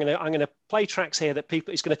thought, right, I'm gonna play tracks here that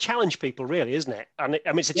people, it's going to challenge people, really, isn't it? And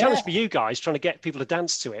it's a challenge for you guys trying to get people to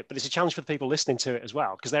dance to it, but it's a challenge for the people listening to it as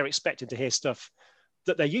well, because they're expected to hear stuff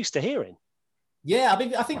that they're used to hearing. Yeah,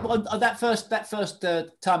 I think on that first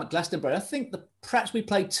time at Glastonbury, I think perhaps we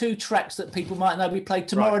played two tracks that people might know. We played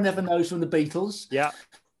 "Tomorrow Never Knows" from the Beatles. Yeah.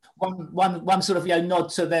 One sort of nod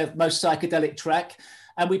to their most psychedelic track,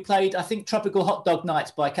 and we played, I think, "Tropical Hot Dog Nights"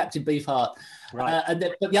 by Captain Beefheart. Right.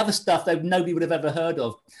 But the other stuff that nobody would have ever heard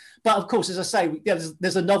of. But of course, as I say,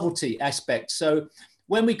 there's a novelty aspect. So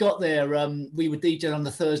when we got there, we were DJing on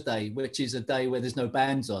the Thursday, which is a day where there's no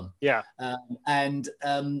bands on. Yeah. And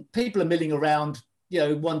people are milling around,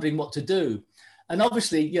 wondering what to do. And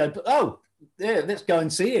obviously, let's go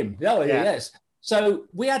and see him. Oh, yeah. Yes. So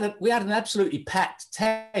we had an absolutely packed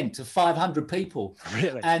tent of 500 people.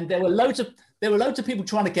 Really? And there were loads of there were loads of people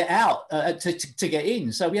trying to get out to get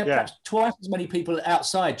in. So we had perhaps twice as many people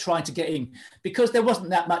outside trying to get in because there wasn't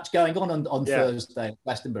that much going on Thursday at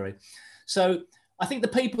Glastonbury. So I think the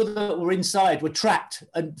people that were inside were trapped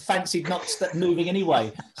and fancied not moving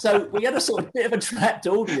anyway. So we had a sort of bit of a trapped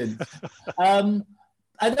audience.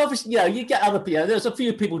 And obviously, you get other people. There's a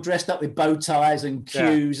few people dressed up with bow ties and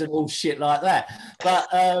queues and all shit like that. But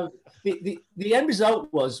the end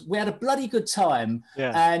result was we had a bloody good time,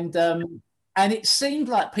 and it seemed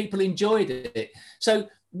like people enjoyed it. So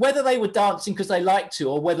whether they were dancing because they liked to,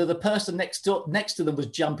 or whether the person next to them was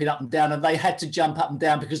jumping up and down and they had to jump up and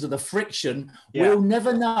down because of the friction, we'll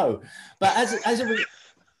never know. But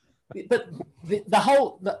it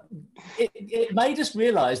made us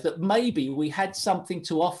realise that maybe we had something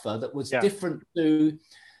to offer that was different to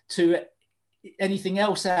anything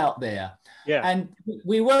else out there. Yeah. And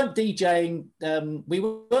we weren't DJing. We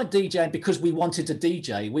weren't DJing because we wanted to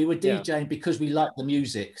DJ. We were DJing because we liked the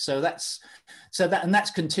music. And that's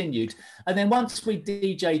continued. And then once we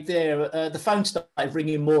DJ'd there, the phone started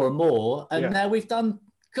ringing more and more. And now we've done,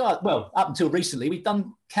 up until recently, we've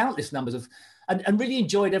done countless numbers of. And really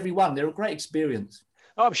enjoyed every one. They're a great experience.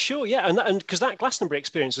 Oh, I'm sure, yeah. And because that Glastonbury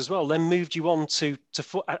experience as well then moved you on to,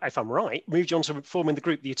 if I'm right, moved you on to forming the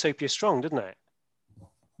group, the Utopia Strong, didn't it?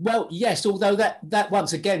 Well, yes, although that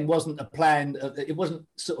once again wasn't a plan. It wasn't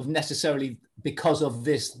sort of necessarily because of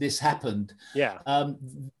this happened. Yeah.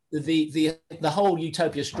 The whole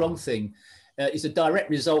Utopia Strong thing is a direct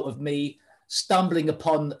result of me stumbling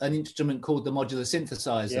upon an instrument called the modular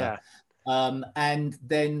synthesizer. Yeah. And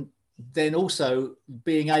then also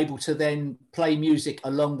being able to then play music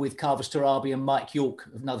along with Carvus Tarabi and Mike York,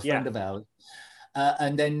 another friend of ours,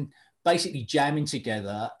 and then basically jamming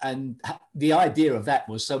together. And the idea of that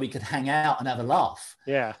was so we could hang out and have a laugh.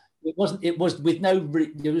 Yeah. There was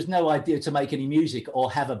no idea to make any music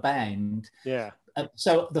or have a band. Yeah.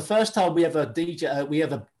 So the first time we ever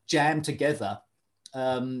jammed together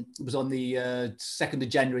was on the 2nd of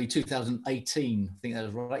January 2018. I think that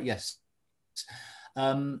was right. Yes.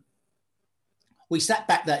 We sat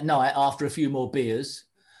back that night after a few more beers,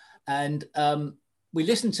 and we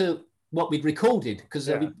listened to what we'd recorded because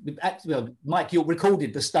Mike York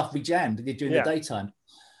recorded the stuff we jammed during the daytime,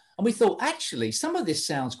 and we thought actually some of this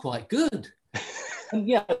sounds quite good. And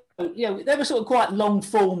they were sort of quite long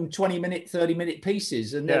form, 20-minute, 30-minute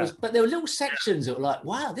pieces, and there were little sections that were like,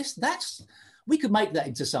 wow, we could make that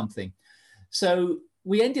into something. So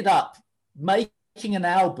we ended up making an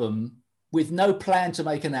album with no plan to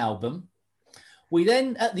make an album. We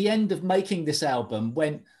then, at the end of making this album,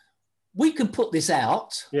 went, we can put this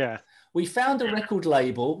out. Yeah. We found a record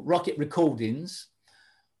label, Rocket Recordings.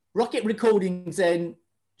 Rocket Recordings then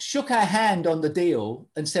shook our hand on the deal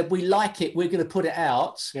and said, we like it, we're going to put it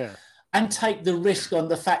out. Yeah. And take the risk on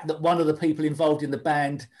the fact that one of the people involved in the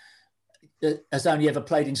band has only ever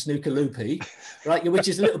played in Snooker Loopy, right? Which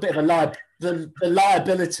is a little bit of the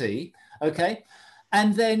liability, okay?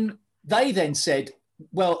 And then they then said,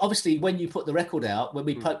 well, obviously, when you put the record out, when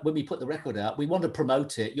we put the record out, we want to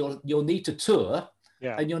promote it. You'll need to tour,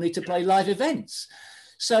 and you'll need to play live events.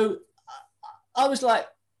 So I was like,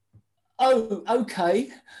 oh, okay.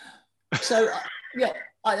 So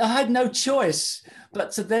I had no choice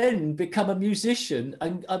but to then become a musician,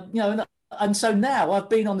 and and so now I've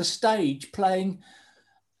been on the stage playing.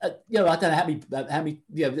 I don't know how many.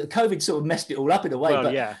 COVID sort of messed it all up in a way,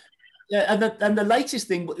 but yeah. Yeah, and the latest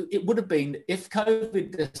thing, it would have been if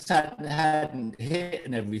COVID hadn't hit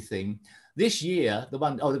and everything, this year,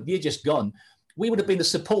 the year just gone, we would have been the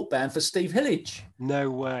support band for Steve Hillage. No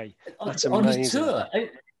way. That's on his tour.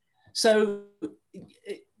 So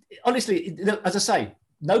honestly, as I say,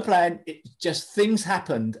 no plan. It just things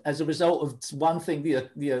happened as a result of one thing,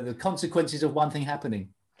 the consequences of one thing happening.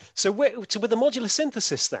 So with the modular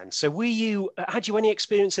synthesis then, so had you any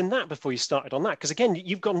experience in that before you started on that? Because again,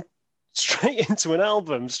 you've gone straight into an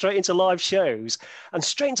album, straight into live shows, and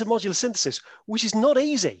straight into modular synthesis, which is not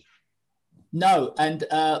easy. No, and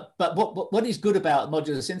but what is good about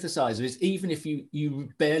modular synthesizer is even if you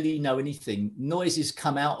barely know anything, noises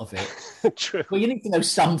come out of it. True. Well, you need to know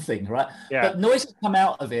something, right? Yeah. But noises come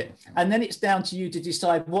out of it, and then it's down to you to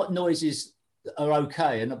decide what noises are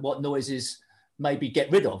okay and what noises maybe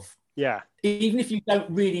get rid of. Yeah. Even if you don't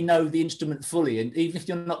really know the instrument fully, and even if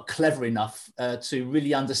you're not clever enough to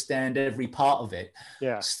really understand every part of it,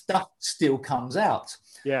 stuff still comes out.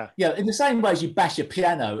 Yeah. Yeah. In the same way as you bash a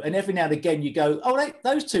piano, and every now and again you go, oh,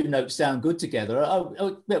 those two notes sound good together.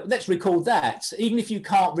 Oh, let's record that, even if you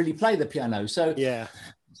can't really play the piano. So yeah.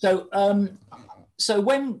 So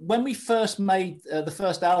when we first made the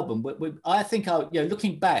first album, I think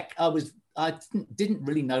looking back, I didn't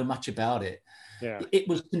really know much about it. Yeah.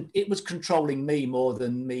 It was controlling me more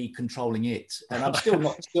than me controlling it, and I'm still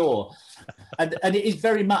not sure. And it is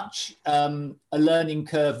very much a learning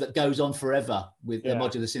curve that goes on forever with the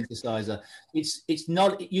modular synthesizer. It's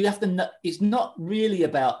not, you have to know, it's not really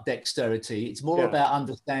about dexterity. It's more about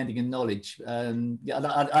understanding and knowledge. And I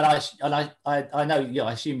know,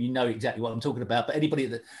 I assume you know exactly what I'm talking about. But anybody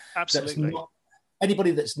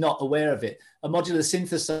that's not aware of it, a modular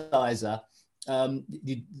synthesizer.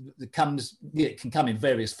 It can come in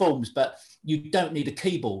various forms, but you don't need a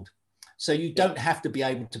keyboard, so you don't have to be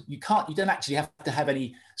able to. You don't actually have to have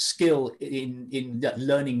any skill in that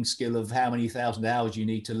learning skill of how many thousand hours you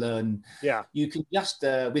need to learn. Yeah, you can just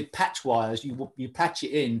with patch wires, you patch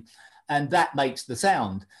it in, and that makes the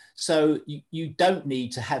sound. So you don't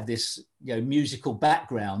need to have this musical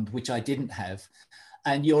background, which I didn't have.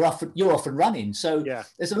 And you're off and running. So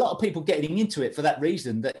there's a lot of people getting into it for that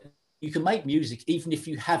reason, that you can make music even if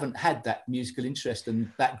you haven't had that musical interest and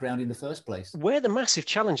background in the first place. Where the massive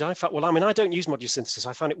challenge I found, I don't use modular synthesis.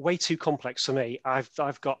 I find it way too complex for me. I've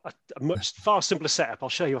got a much far simpler setup. I'll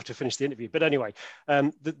show you after I finish the interview. But anyway,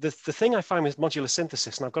 the thing I find with modular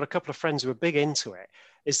synthesis, and I've got a couple of friends who are big into it,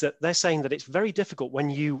 is that they're saying that it's very difficult when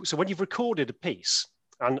you've recorded a piece.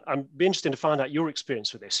 And I'd be interested to find out your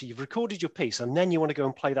experience with this. So you've recorded your piece and then you want to go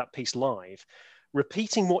and play that piece live.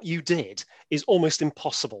 Repeating what you did is almost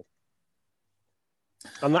impossible.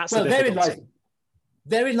 And that's the difficulty.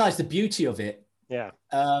 Therein lies the beauty of it. Yeah.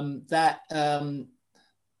 That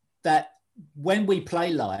when we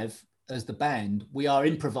play live as the band, we are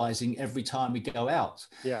improvising every time we go out.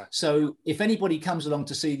 Yeah. So if anybody comes along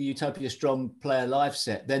to see the Utopia Strong play a live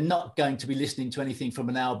set, they're not going to be listening to anything from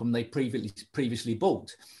an album they previously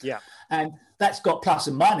bought. Yeah. And that's got plus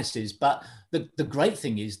and minuses. But the great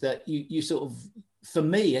thing is that you sort of, for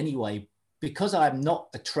me anyway, because I'm not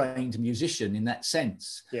a trained musician in that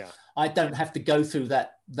sense, I don't have to go through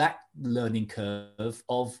that learning curve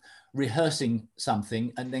of rehearsing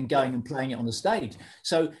something and then going and playing it on the stage.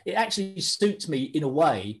 So it actually suits me in a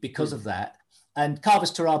way because of that. And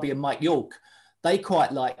Carvers Tarabi and Mike York, they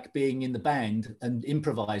quite like being in the band and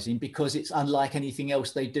improvising because it's unlike anything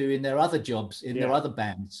else they do in their other jobs, in their other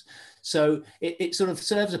bands. So it sort of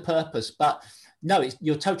serves a purpose. But no,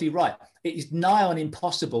 you're totally right. It is nigh on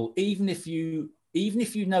impossible, even if you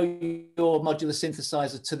know your modular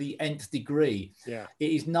synthesizer to the nth degree. Yeah,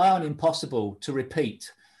 it is nigh on impossible to repeat.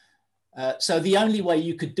 So the only way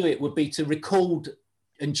you could do it would be to record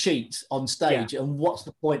and cheat on stage. And what's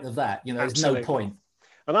the point of that? There's no point.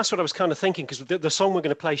 And that's what I was kind of thinking, because the song we're going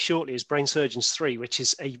to play shortly is Brain Surgeons 3, which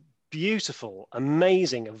is a beautiful,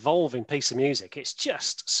 amazing, evolving piece of music. It's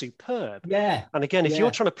just superb. Yeah. And again, if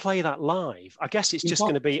you're trying to play that live, I guess it's just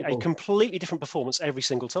going to be a completely different performance every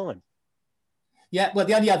single time. Yeah, well,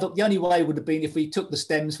 the only way would have been if we took the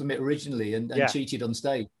stems from it originally and cheated on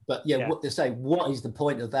stage. But what they say, what is the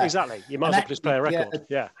point of that? Exactly. You might as well just play a record.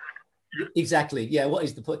 Yeah. Exactly. Yeah. What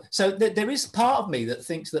is the point? So there is part of me that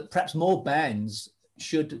thinks that perhaps more bands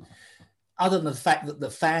should, other than the fact that the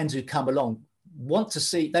fans who come along want to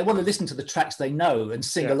listen to the tracks they know and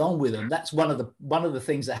sing along with them. That's one of the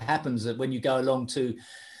things that happens that when you go along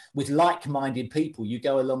with like-minded people, you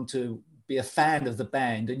go along to be a fan of the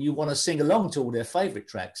band and you want to sing along to all their favorite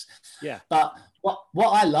tracks. Yeah. But what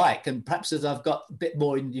I like, and perhaps as I've got a bit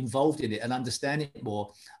more involved in it and understand it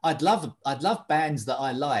more, I'd love bands that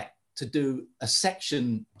I like to do a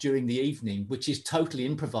section during the evening, which is totally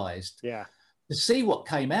improvised. Yeah. To see what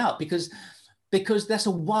came out, because that's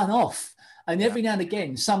a one-off. And every now and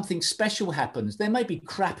again, something special happens. There may be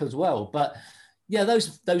crap as well, but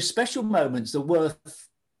those special moments are worth.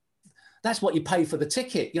 That's what you pay for the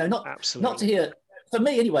ticket. Not to hear, for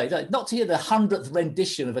me anyway, not to hear the 100th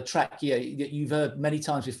rendition of a track that you've heard many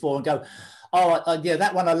times before and go,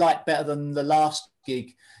 that one I like better than the last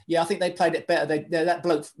gig. Yeah, I think they played it better. That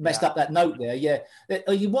bloke messed up that note there. Yeah,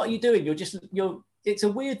 what are you doing? It's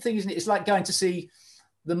a weird thing, isn't it? It's like going to see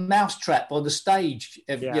the Mousetrap on the stage.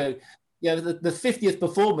 The 50th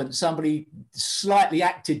performance, somebody slightly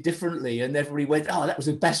acted differently, and everybody went, "Oh, that was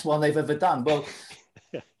the best one they've ever done." Well,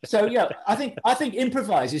 so I think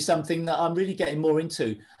improvise is something that I'm really getting more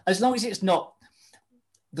into, as long as it's not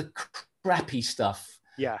the crappy stuff.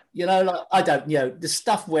 Yeah, I don't, the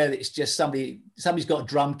stuff where it's just somebody's got a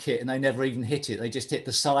drum kit and they never even hit it; they just hit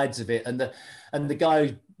the sides of it, and the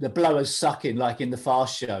guy, the blower's sucking like in the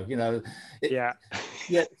Fast Show.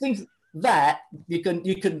 Things that you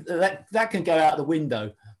can that can go out the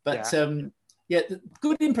window. But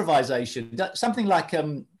good improvisation, something like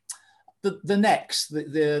the Necks,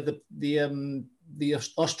 the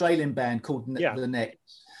Australian band called the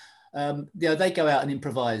Necks. They go out and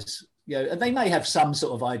improvise and they may have some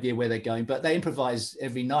sort of idea where they're going, but they improvise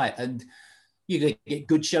every night, and you get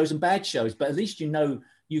good shows and bad shows, but at least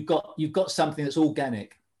you've got something that's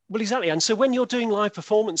organic. Well, exactly. And so when you're doing live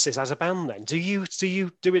performances as a band, then do you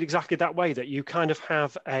do it exactly that way, that you kind of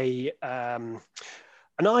have an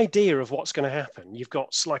idea of what's going to happen? You've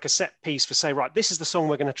got like a set piece for, say, right, this is the song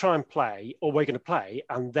we're going to try and play, or we're going to play,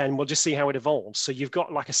 and then we'll just see how it evolves. So you've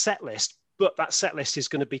got like a set list, but that set list is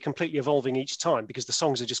going to be completely evolving each time because the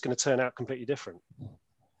songs are just going to turn out completely different.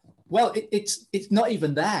 Well, it's not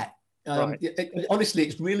even that. Right. Honestly,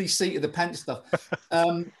 it's really seat of the pants stuff.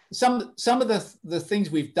 Some of the things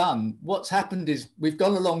we've done, what's happened is we've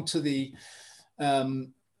gone along to the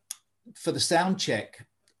for the sound check,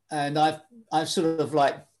 and I've sort of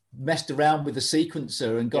like messed around with the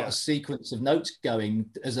sequencer and got a sequence of notes going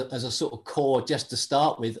as a sort of core just to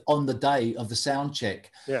start with on the day of the sound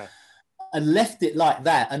check. Yeah. And left it like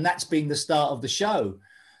that, and that's been the start of the show.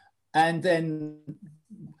 And then,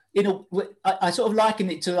 I sort of liken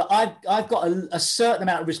it to I've got a certain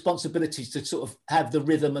amount of responsibilities to sort of have the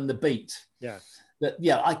rhythm and the beat. Yeah.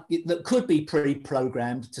 That could be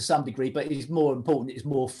pre-programmed to some degree, but it's more important. It's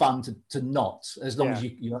more fun to not, as long as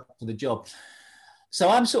you're up for the job. So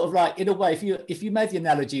I'm sort of like, in a way, if you made the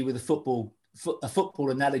analogy with a football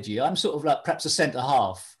analogy, I'm sort of like perhaps a centre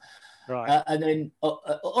half. Right. And then,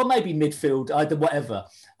 or maybe midfield, either whatever.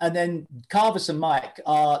 And then Carvus and Mike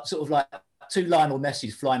are sort of like two Lionel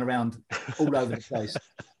Messis flying around all over the place.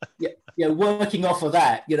 Working off of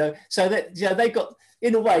that, So that they've got,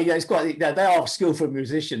 in a way, it's quite. They are skillful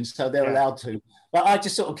musicians, so they're allowed to. But I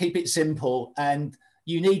just sort of keep it simple, and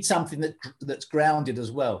you need something that's grounded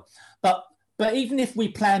as well. But even if we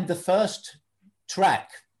planned the first track,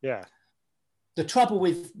 the trouble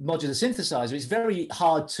with modular synthesizer, it's very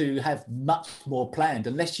hard to have much more planned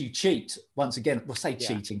unless you cheat. Once again, we'll say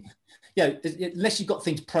cheating. Unless you've got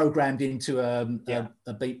things programmed into a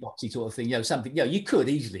beatboxy sort of thing. Something. You could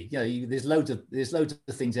easily. There's loads of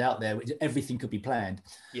things out there. Everything could be planned.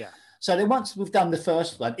 Yeah. So then once we've done the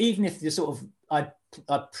first one, even if I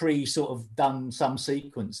pre sort of done some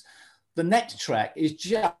sequence, the next track is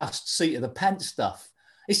just seat of the pants stuff.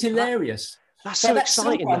 It's hilarious. That's so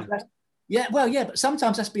exciting. But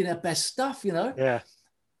sometimes that's been our best stuff, Yeah.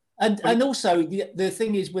 And also the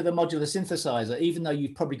thing is with a modular synthesizer, even though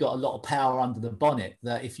you've probably got a lot of power under the bonnet,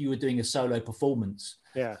 that if you were doing a solo performance,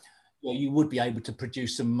 you would be able to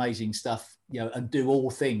produce some amazing stuff, and do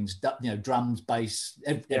all things, drums, bass,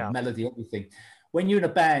 melody, everything. When you're in a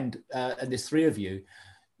band and there's three of you,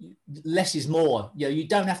 less is more. You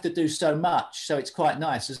don't have to do so much, so it's quite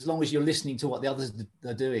nice as long as you're listening to what the others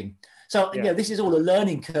are doing. So this is all a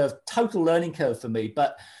learning curve, total learning curve for me,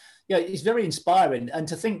 but it's very inspiring. And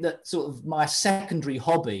to think that sort of my secondary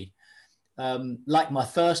hobby, like my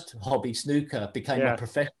first hobby, snooker, became my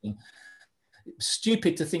profession.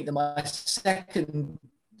 Stupid to think that my second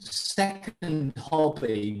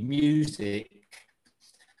hobby, music,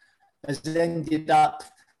 has ended up.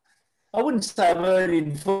 I wouldn't say I'm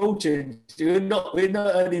earning fortunes. We're not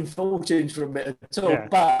earning fortunes from it at all.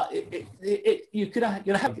 But you could have.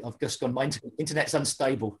 I've just gone. My internet's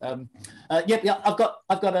unstable. I'm a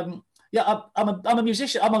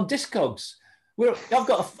musician. I'm on Discogs.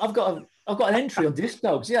 I've got an entry on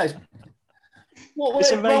Discogs. Yeah.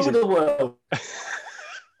 What's wrong with the world?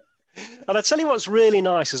 And I tell you what's really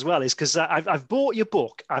nice as well is because I've bought your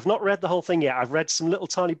book. I've not read the whole thing yet. I've read some little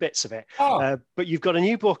tiny bits of it. But you've got a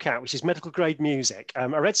new book out, which is Medical Grade Music. I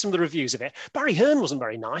read some of the reviews of it. Barry Hearn wasn't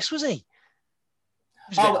very nice, was he?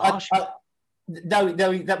 No,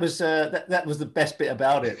 that was the best bit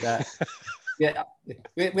about it.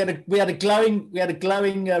 We had a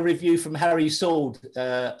glowing review from Harry Sauld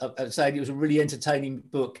saying it was a really entertaining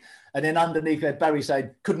book. And then underneath had Barry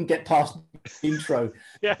saying couldn't get past the intro.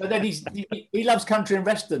 But then he loves country and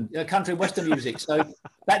western music, so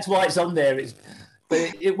that's why it's on there.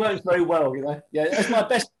 It works very well, it's my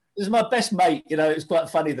best mate. It's quite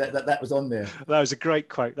funny that was on there. That was a great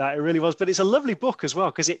quote. That it really was. But it's a lovely book as well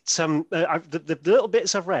because it's the little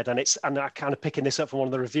bits I've read, and I'm kind of picking this up from one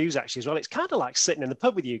of the reviews actually as well. It's kind of like sitting in the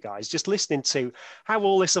pub with you guys, just listening to how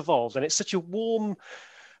all this evolved, and it's such a warm.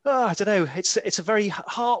 I don't know. It's a very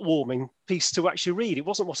heartwarming piece to actually read. It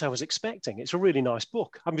wasn't what I was expecting. It's a really nice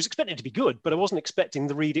book. I was expecting it to be good, but I wasn't expecting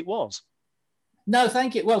the read it was. No,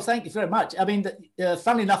 thank you. Well, thank you very much. I mean,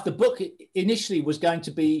 funnily enough, the book initially was going to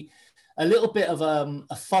be a little bit of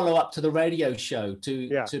a follow up to the radio show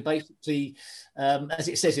to basically, as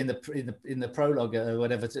it says in the prologue or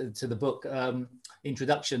whatever to the book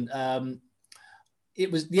introduction.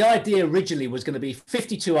 It was the idea originally was going to be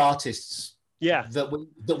 52 artists.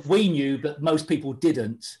 That we knew, but most people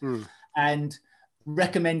didn't. And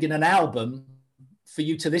recommending an album for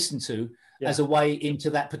you to listen to as a way into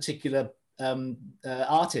that particular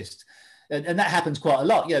artist. And that happens quite a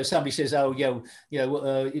lot. Somebody says, "Oh,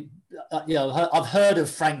 I've heard of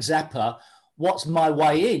Frank Zappa. What's my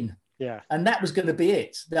way in?" Yeah, and that was going to be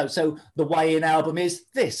it. So the way in album is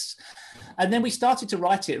this, and then we started to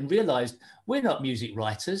write it and realised we're not music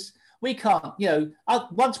writers. We can't.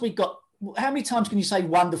 Once we got, how many times can you say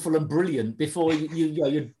wonderful and brilliant before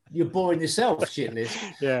you're boring yourself shitless?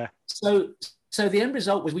 Yeah. So the end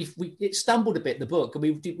result was it stumbled a bit, the book, and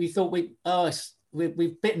we thought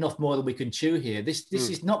we've bitten off more than we can chew here. This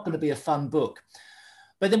is not going to be a fun book.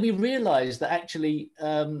 But then we realised that actually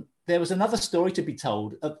there was another story to be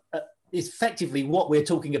told. Effectively, what we're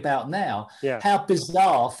talking about now, how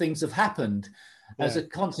bizarre things have happened as a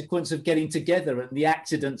consequence of getting together, and the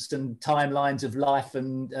accidents and timelines of life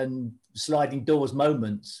and sliding doors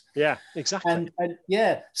moments. Yeah, exactly. And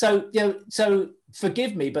so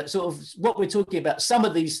forgive me, but sort of what we're talking about, some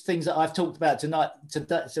of these things that I've talked about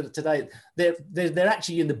today, they're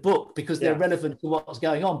actually in the book because they're relevant to what's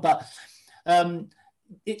going on. But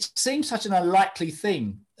it seems such an unlikely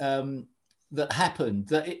thing that happened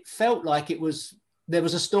that it felt like there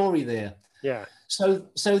was a story there. Yeah. So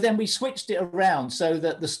then we switched it around so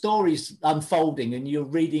that the story's unfolding and you're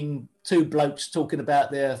reading two blokes talking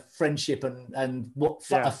about their friendship and what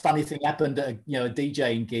a funny thing happened at a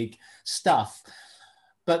DJing gig stuff,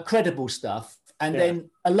 but credible stuff. And then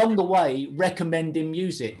along the way, recommending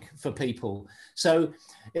music for people. So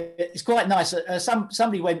it's quite nice.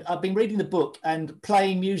 Somebody went, I've been reading the book and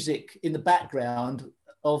playing music in the background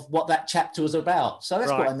of what that chapter was about. So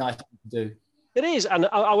that's quite a nice thing to do. It is, and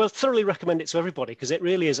I will thoroughly recommend it to everybody because it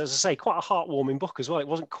really is, as I say, quite a heartwarming book as well. It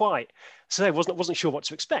wasn't quite, so I wasn't sure what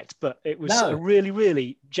to expect, but it was a really,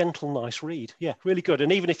 really gentle, nice read. Yeah, really good. And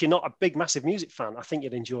even if you're not a big, massive music fan, I think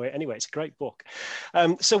you'd enjoy it anyway. It's a great book.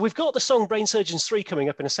 So we've got the song Brain Surgeons 3 coming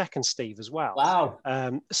up in a second, Steve, as well.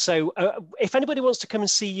 Wow. So if anybody wants to come and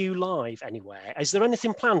see you live anywhere, is there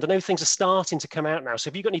anything planned? I know things are starting to come out now. So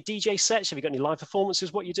have you got any DJ sets? Have you got any live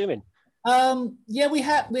performances? What are you doing? We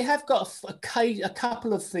have got a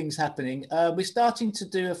couple of things happening. We're starting to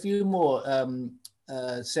do a few more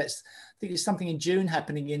sets. I think there's something in June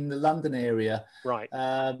happening in the London area. Right.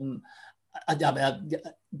 I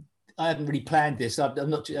haven't really planned this. I'm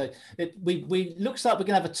not. We looks like we're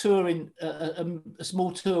going to have a tour a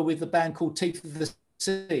small tour with a band called Teeth of the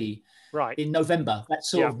Sea. Right. In November.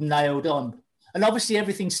 That's sort of nailed on. And obviously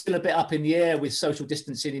everything's still a bit up in the air with social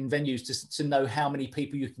distancing in venues to know how many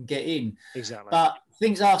people you can get in. Exactly. But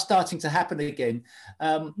things are starting to happen again.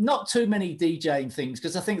 Not too many DJing things,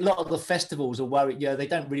 because I think a lot of the festivals are worried, they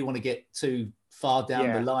don't really want to get too far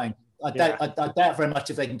down the line. I doubt very much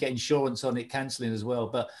if they can get insurance on it cancelling as well.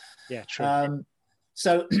 But yeah, true.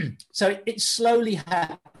 So it's slowly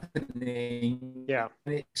happening. Yeah.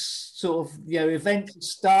 And it's sort of, events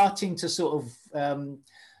starting to sort of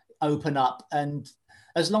open up, and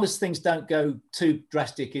as long as things don't go too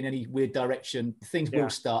drastic in any weird direction, things will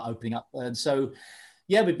start opening up. And so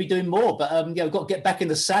we'd be doing more, but we've got to get back in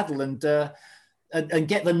the saddle and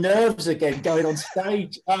get the nerves again going on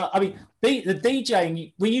stage. The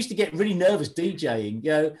DJing, we used to get really nervous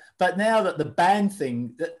DJing, but now that the band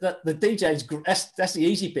thing, that the DJ's, that's the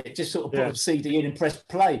easy bit, just sort of put a CD in and press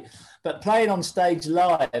play. But playing on stage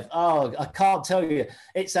live, I can't tell you,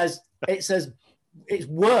 it's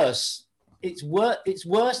worse. It's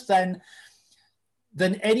worse than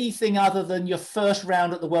anything other than your first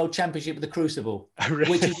round at the World Championship of the Crucible,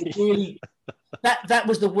 which is really that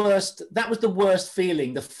was the worst. That was the worst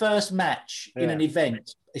feeling. The first match in an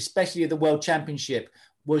event, especially at the World Championship,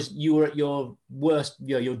 was you were at your worst,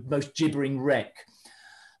 your most gibbering wreck.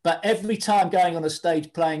 But every time going on a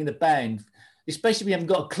stage playing in the band, especially if you haven't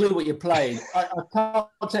got a clue what you're playing, I can't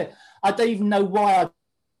tell you, I don't even know why I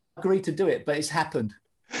agreed to do it, but it's happened.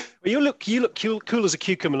 Well, you look cool as a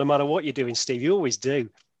cucumber no matter what you're doing, Steve. You always do.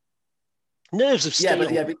 Nerves of steel.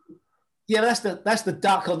 That's the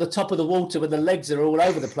duck on the top of the water when the legs are all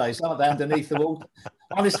over the place, aren't they, underneath the water?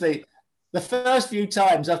 Honestly, the first few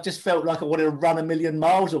times I've just felt like I wanted to run a million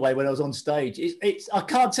miles away when I was on stage. It's I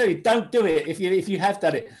can't tell you, don't do it if you have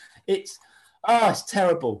done it. It's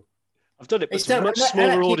terrible. I've done it, but for much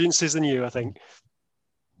smaller audiences than you, I think.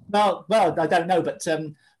 Well, I don't know, but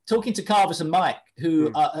talking to Carvis and Mike,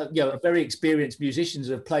 who are very experienced musicians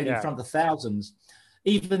who have played in front of thousands,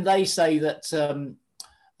 even they say that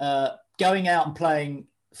going out and playing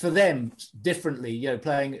for them differently,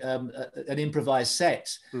 playing an improvised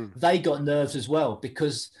set, they got nerves as well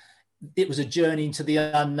because it was a journey into the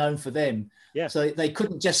unknown for them. Yeah. So they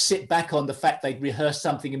couldn't just sit back on the fact they'd rehearsed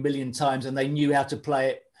something a million times and they knew how to play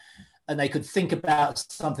it and they could think about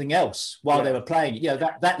something else while they were playing. You know,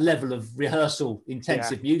 that level of rehearsal,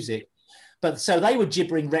 intensive music. But so they were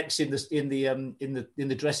gibbering Rex in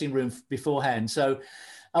the dressing room beforehand. So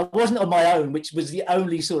I wasn't on my own, which was the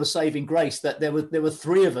only sort of saving grace, that there were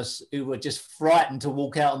three of us who were just frightened to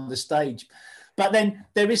walk out on the stage. But then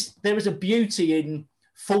there is a beauty in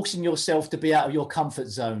forcing yourself to be out of your comfort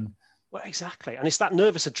zone. Well, exactly. And it's that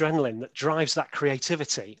nervous adrenaline that drives that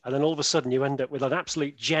creativity. And then all of a sudden you end up with an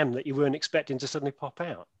absolute gem that you weren't expecting to suddenly pop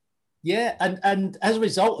out. Yeah. And as a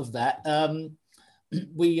result of that,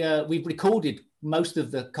 we've recorded most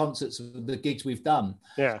of the concerts of the gigs we've done.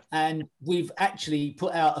 Yeah. And we've actually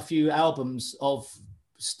put out a few albums of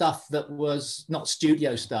stuff that was not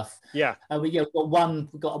studio stuff. Yeah. We got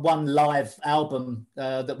one live album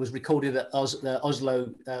that was recorded at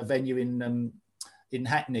Oslo venue in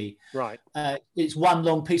Hackney. Right. It's one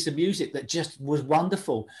long piece of music that just was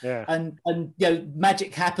wonderful. Yeah. And you know,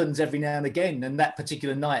 magic happens every now and again. And that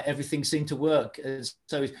particular night, everything seemed to work.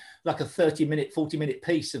 So it's like a 30-minute, 40-minute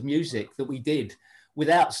piece of music that we did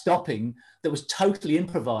without stopping, that was totally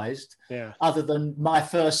improvised. Yeah. Other than my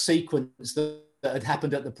first sequence that had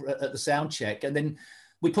happened at the sound check, and then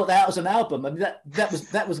we put that out as an album. I mean, that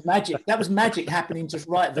was magic. That was magic happening just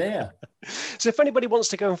right there. So if anybody wants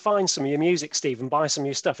to go and find some of your music, Steve, and buy some of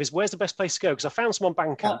your stuff, where's the best place to go? Because I found some on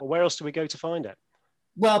Bandcamp, but where else do we go to find it?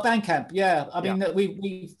 Well, Bandcamp, yeah. I mean,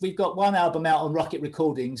 we've got one album out on Rocket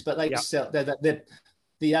Recordings, but they sell the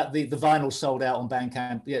vinyl sold out on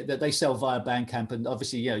Bandcamp. Yeah, they sell via Bandcamp, and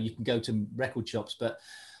obviously, you can go to record shops, but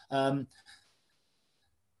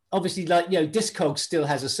obviously, like, Discogs still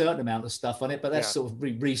has a certain amount of stuff on it, but that's sort of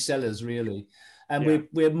resellers, really. And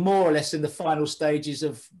we're more or less in the final stages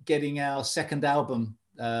of getting our second album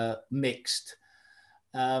mixed.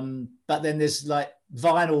 But then there's like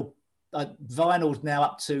vinyl's now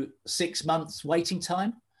up to 6 months waiting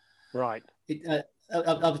time. Right.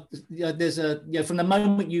 There's from the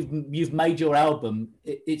moment you've made your album,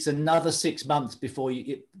 it's another 6 months before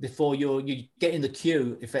you get in the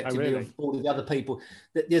queue effectively of all the other people.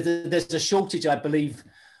 There's a shortage, I believe,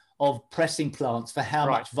 of pressing plants for how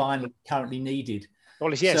much vinyl currently needed.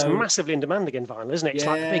 Well, it's massively in demand again, vinyl, isn't it? It's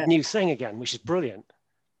like a big new thing again, which is brilliant.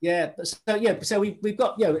 Yeah, so we've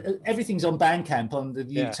got everything's on Bandcamp, on the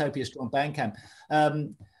Utopia Strong Bandcamp.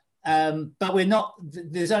 But we're not.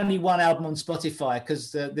 There's only one album on Spotify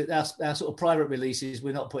because our sort of private releases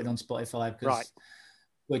we're not putting on Spotify because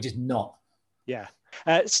we're just not. Yeah.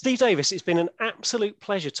 Steve Davis, it's been an absolute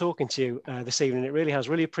pleasure talking to you this evening. It really has.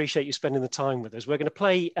 Really appreciate you spending the time with us. We're going to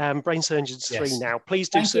play Brain Surgeons 3 now. Please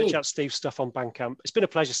do search out Steve's stuff on Bandcamp. It's been a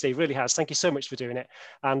pleasure, Steve. Really has. Thank you so much for doing it.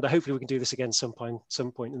 And hopefully we can do this again some point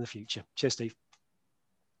in the future. Cheers, Steve.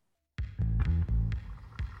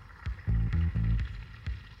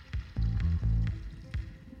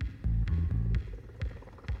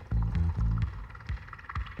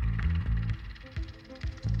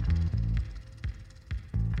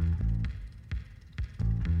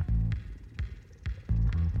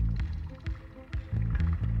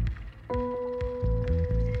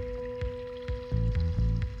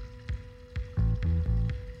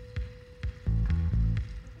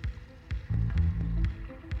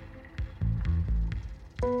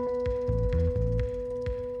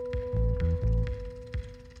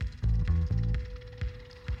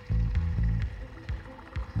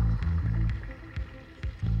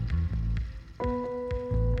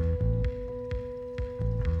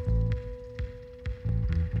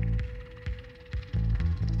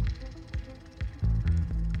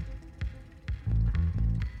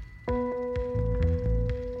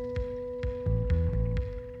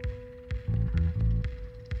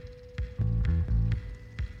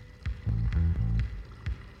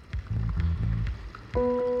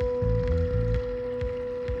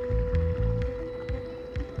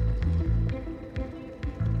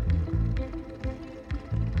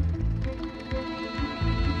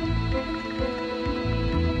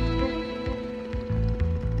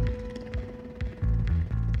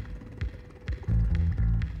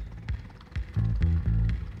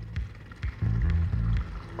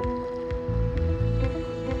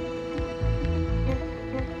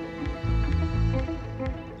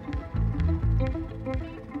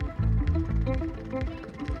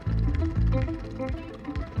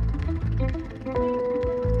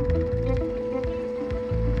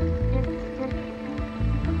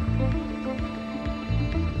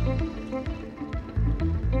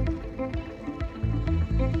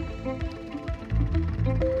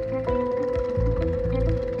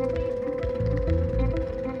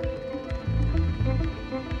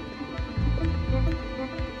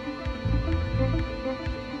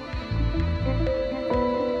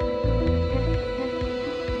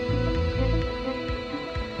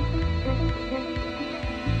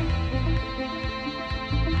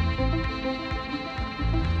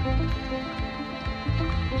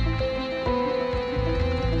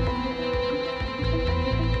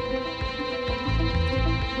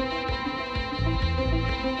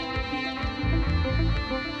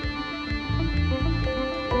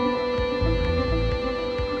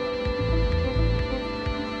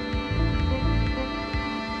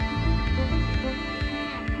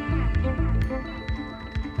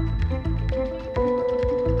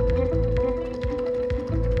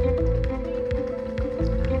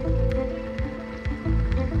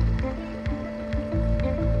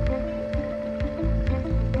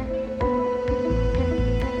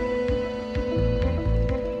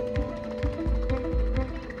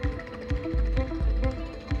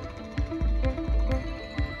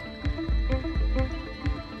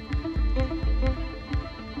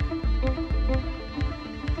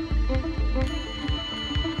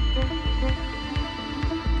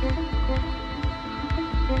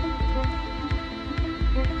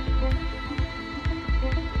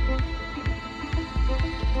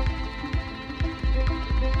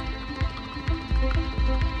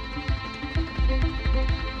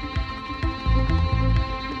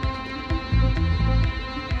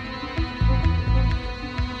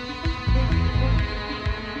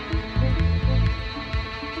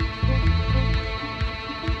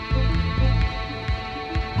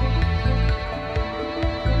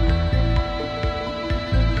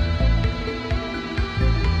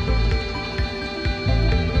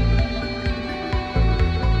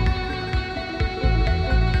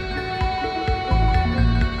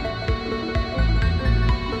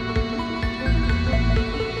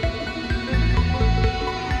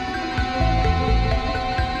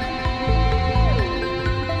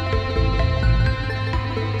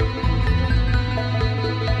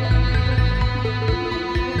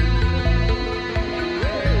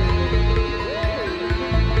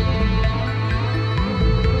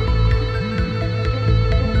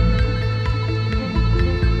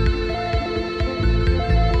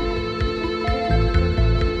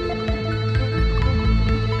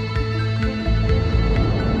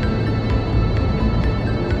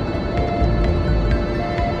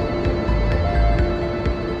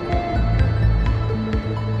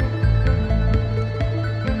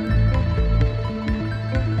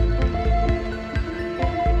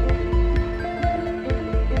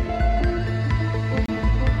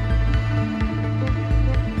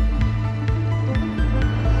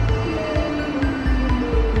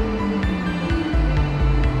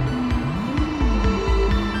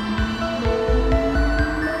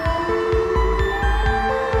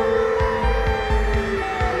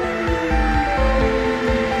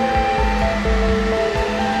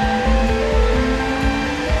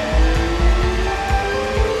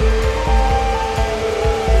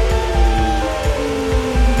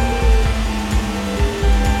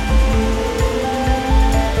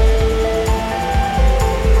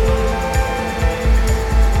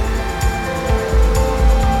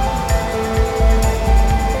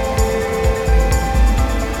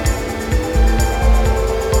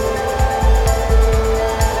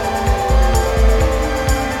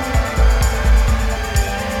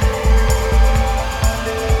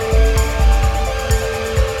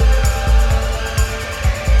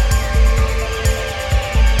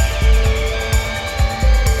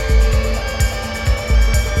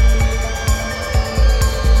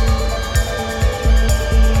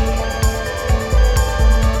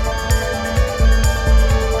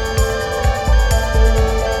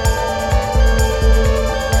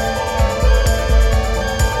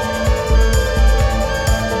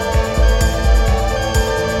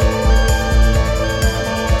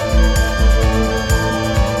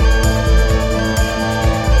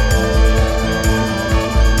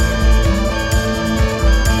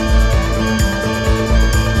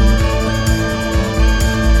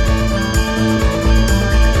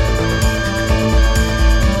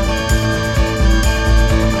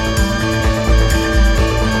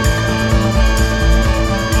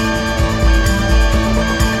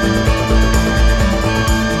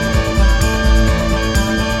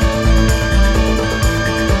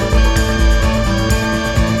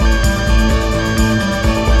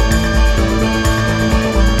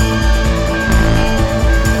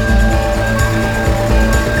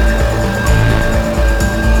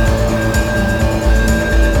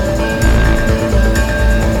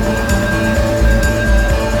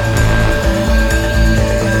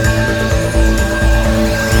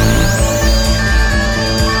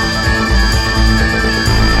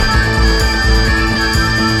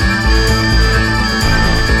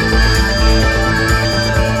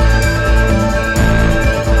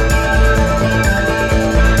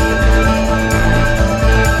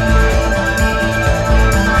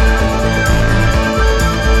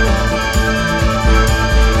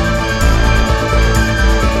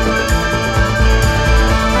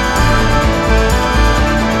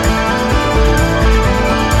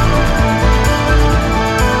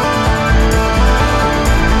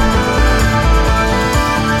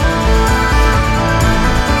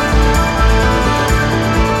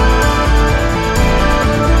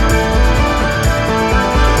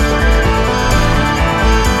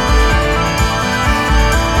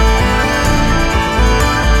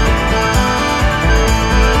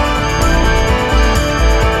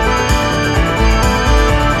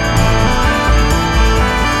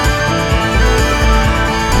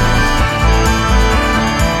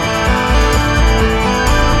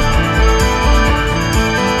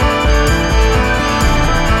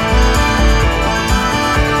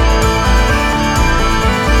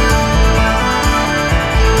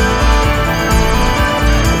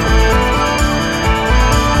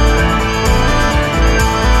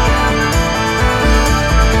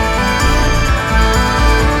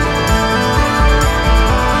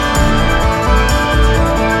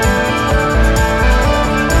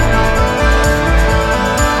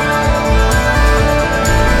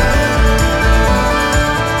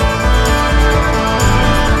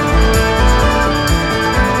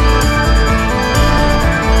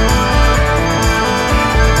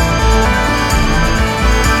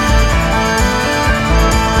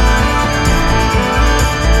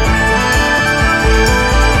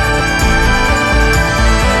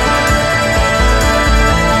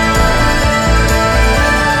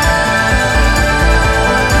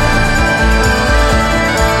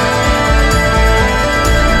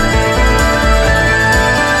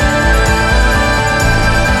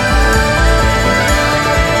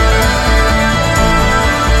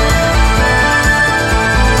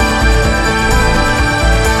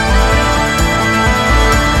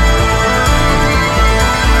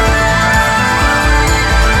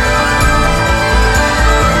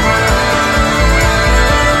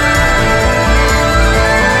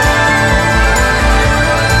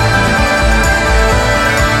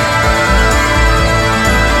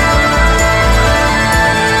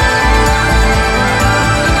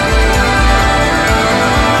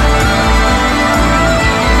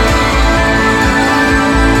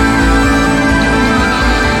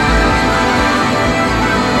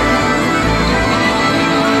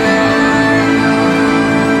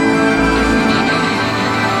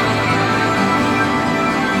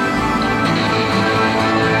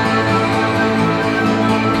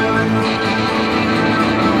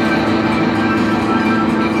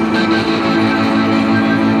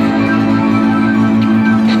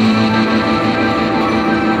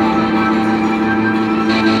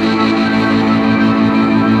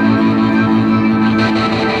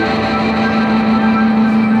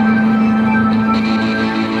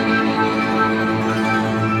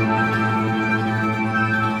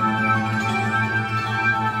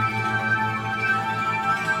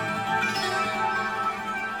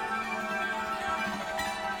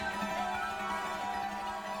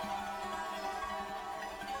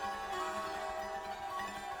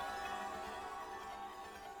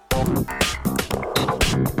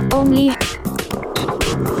 Only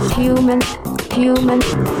human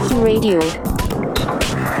radio.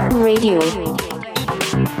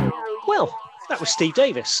 Well, that was Steve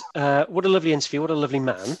Davis. What a lovely interview. What a lovely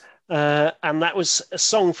man. And that was a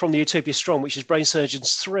song from the Utopia Strong, which is Brain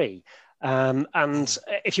Surgeons 3. And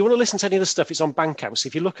if you want to listen to any of the stuff, it's on Bandcamp. So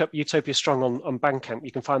if you look up Utopia Strong on Bandcamp,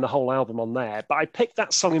 you can find the whole album on there. But I picked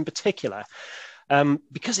that song in particular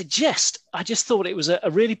because I just thought it was a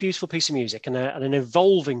really beautiful piece of music and an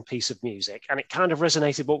evolving piece of music. And it kind of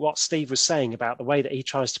resonated with what Steve was saying about the way that he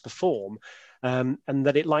tries to perform. And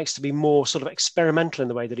that it likes to be more sort of experimental in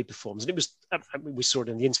the way that he performs. And it was, we saw it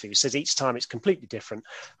in the interview, he says each time it's completely different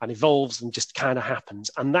and evolves and just kind of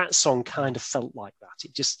happens. And that song kind of felt like that.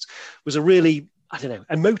 It just was a really, I don't know,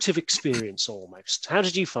 emotive experience almost. How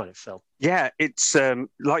did you find it, Phil? Yeah, it's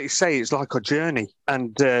like you say, it's like a journey.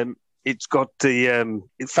 And it's got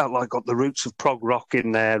it felt like got the roots of prog rock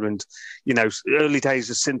in there and, early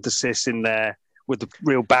days of synthesis in there with the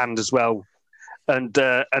real band as well. And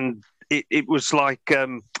it was like a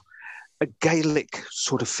Gaelic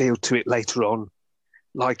sort of feel to it later on,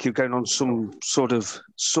 like you're going on some sort of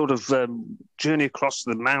journey across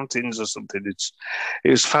the mountains or something. It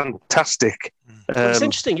was fantastic. It's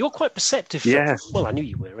interesting. You're quite perceptive. Yeah. Well, I knew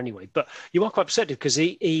you were anyway, but you are quite perceptive because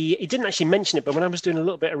he didn't actually mention it. But when I was doing a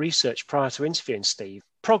little bit of research prior to interviewing Steve,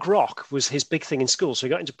 prog rock was his big thing in school. So he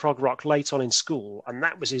got into prog rock late on in school, and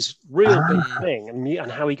that was his real big thing,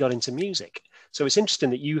 and how he got into music. So it's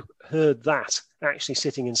interesting that you heard that actually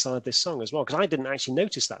sitting inside this song as well, because I didn't actually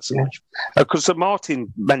notice that so much. Because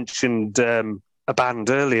Martin mentioned a band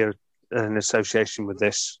earlier in association with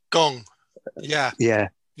this. Gong. Yeah. Yeah.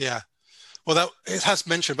 Yeah. Well, it has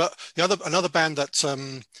mentioned, but another band that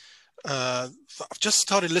I've just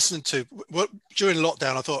started listening to during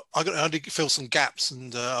lockdown. I thought I did fill some gaps,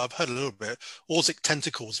 and I've heard a little bit. Orsic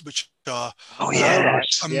Tentacles, which are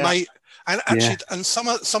amazing. And actually, and some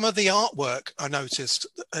of the artwork I noticed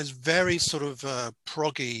is very sort of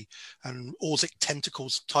proggy and Orsic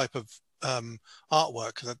Tentacles type of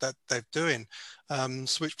artwork that they're doing,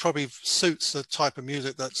 which probably suits the type of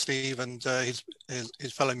music that Steve and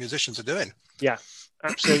his fellow musicians are doing. Yeah,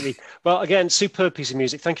 absolutely. Well, again, superb piece of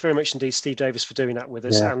music. Thank you very much indeed, Steve Davis, for doing that with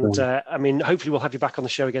us. Yeah, and I mean, hopefully we'll have you back on the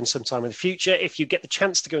show again sometime in the future. If you get the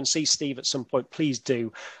chance to go and see Steve at some point, please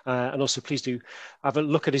do. And also please do have a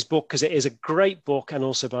look at his book, because it is a great book, and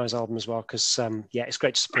also buy his album as well, because it's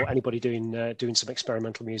great to support anybody doing some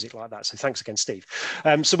experimental music like that. So thanks again, Steve.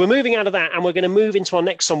 So we're moving out of that, and we're going to move into our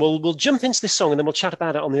next song. We'll jump into this song, and then we'll chat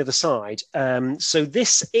about it on the other side. So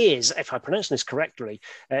this is, if I pronounce this correctly,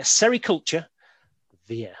 Sericulture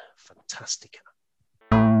Via Fantastica.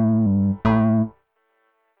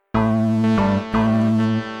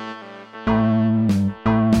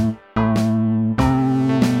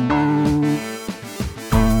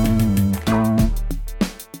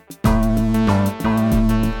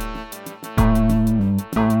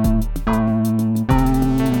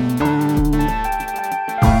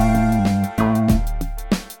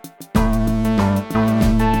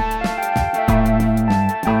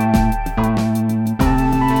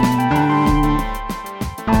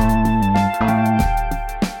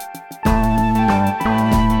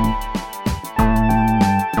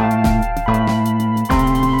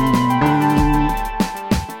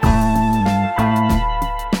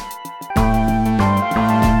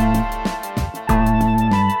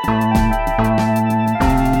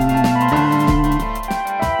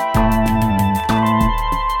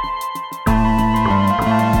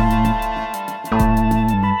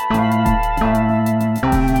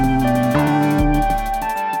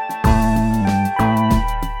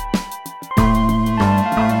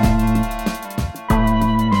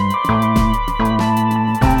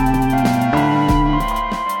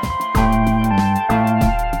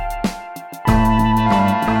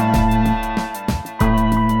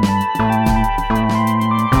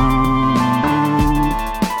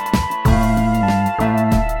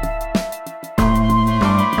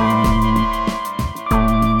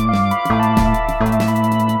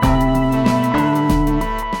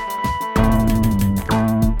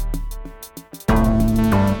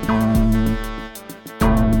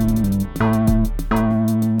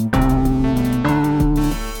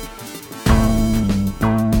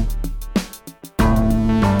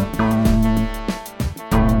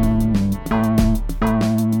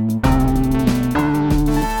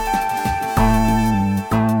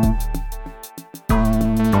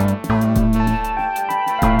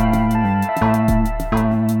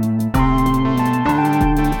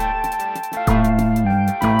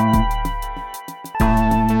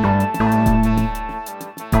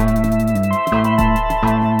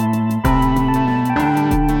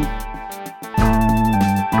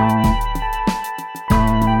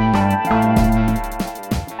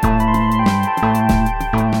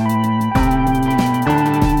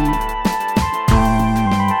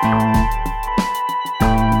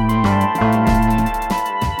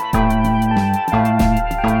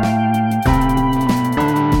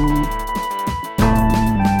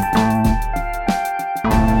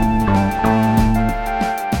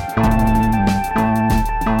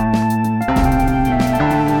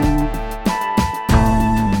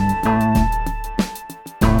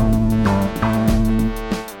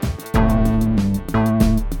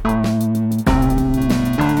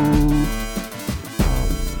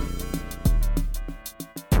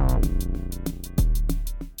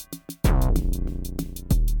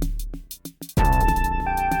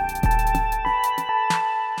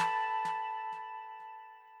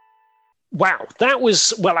 Wow, that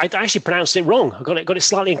was, well, I actually pronounced it wrong. I got it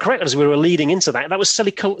slightly incorrect as we were leading into that. That was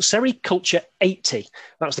Sericulture 80.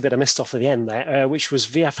 That was the bit I missed off at the end there, which was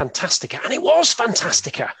Via Fantastica. And it was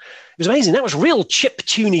Fantastica. It was amazing. That was real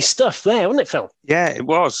chip-tuney stuff there, wasn't it, Phil? Yeah, it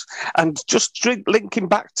was. And just linking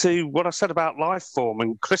back to what I said about Lifeform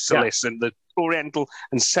and Chrysalis and the Oriental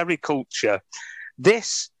and Sericulture,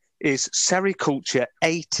 this is Sericulture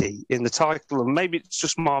 80 in the title, and maybe it's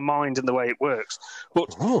just my mind and the way it works.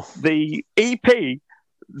 But the EP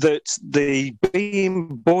that the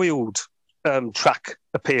Being Boiled track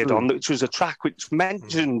appeared on, which was a track which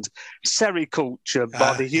mentioned Sericulture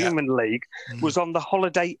by the Human League, was on the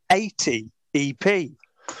Holiday 80 EP.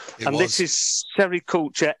 This is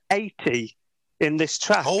Sericulture 80 in this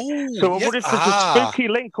track. So I wonder if there's a spooky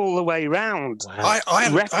link all the way around. Wow. I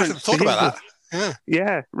hadn't thought about that.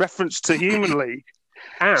 Yeah, reference to Human League.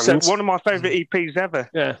 And so one of my favourite EPs ever.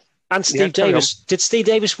 Yeah. And Steve Davis. Did Steve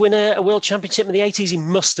Davis win a world championship in the 80s? He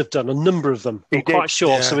must have done a number of them. I'm quite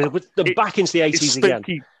sure. Yeah. So we're back into the 80s again.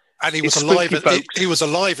 And he was alive. He was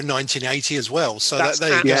alive in 1980 as well. So that's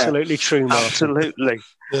absolutely true, Martin. Absolutely.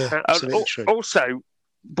 Absolutely true. Also,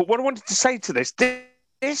 but what I wanted to say to this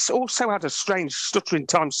also had a strange stuttering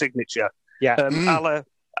time signature. Yeah.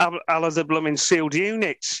 A la the blooming sealed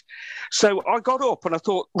units. So I got up and I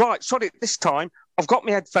thought, right, sorry, this time I've got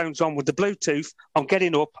my headphones on with the Bluetooth. I'm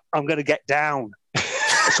getting up. I'm going to get down.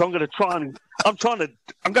 So I'm going to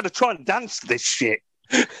try and dance to this shit.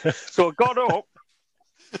 So I got up,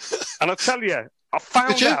 and I tell you, I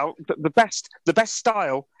found out that the best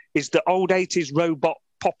style is the old 80s robot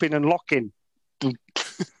popping and locking.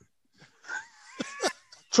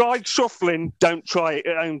 Tried shuffling, don't try it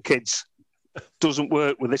at home, kids. Doesn't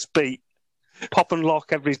work with this beat. Pop and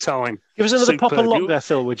lock every time. Give us another pop and lock there,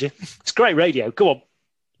 Phil, would you? It's great radio. Go on.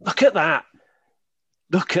 Look at that.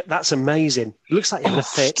 That's amazing. It looks like you're going to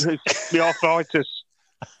fit. The arthritis.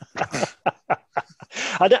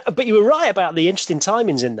 But you were right about the interesting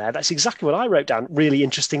timings in there. That's exactly what I wrote down. Really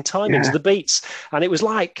interesting timings of the beats. And it was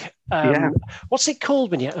like, what's it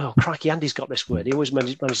called when you... Oh, crikey, Andy's got this word. He always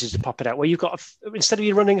manages to pop it out. Where you've got, instead of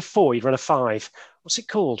you running a 4, you'd run a 5. What's it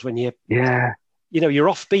called when you... Yeah. You know, you're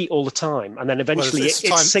off beat all the time. And then eventually it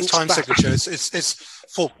syncs time back. Signature. It's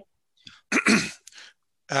full... There's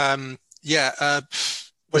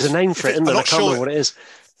a name for it, isn't there? I can't remember what it is.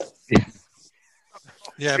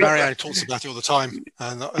 Yeah, Marianne talks about it all the time,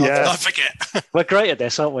 and I forget. We're great at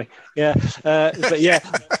this, aren't we? Yeah,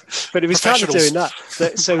 but it was kind of doing that.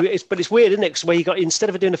 But it's weird, isn't it? Because where you got, instead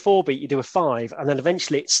of doing a 4 beat, you do a 5, and then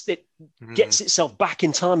eventually it gets itself back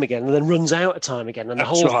in time again, and then runs out of time again, and the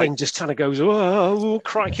whole thing just kind of goes, oh,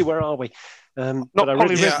 crikey, where are we? Not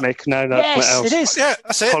polyrhythmic, no, that's what else. It is. Yeah,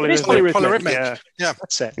 that's it. It is polyrhythmic. Yeah,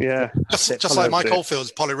 that's it. Yeah, just like Mike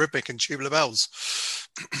Oldfield's polyrhythmic and Tubular Bells.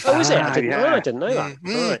 Oh, is it? I didn't know that.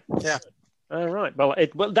 Right. Yeah. All right. Well,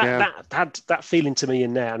 that had that feeling to me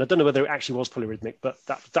in there, and I don't know whether it actually was polyrhythmic, but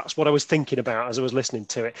that's what I was thinking about as I was listening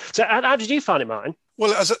to it. So, how did you find it, Martin?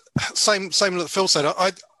 Well, same that Phil said.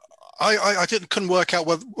 I couldn't work out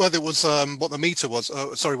whether it was what the meter was.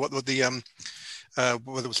 What the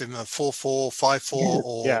whether it was in 4/4, 5/4,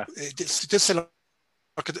 or it did sound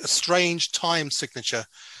like a strange time signature.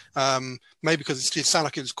 Maybe because it sounded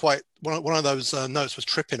like it was quite one of those notes was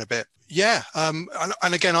tripping a bit. Yeah, and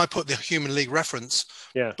again I put the Human League reference.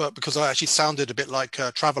 Yeah, but because I actually sounded a bit like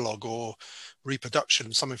Travelogue or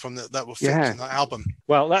Reproduction, something from that will fit in that album.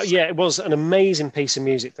 Well, it was an amazing piece of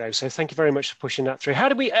music though. So thank you very much for pushing that through. How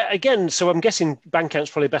do we again? So I'm guessing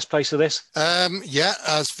Bandcamp's probably the best place for this.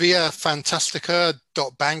 As via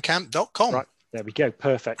fantastica.bandcamp.com. Right. There we go.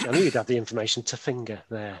 Perfect. I knew you'd have the information to finger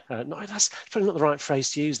there. No, that's probably not the right phrase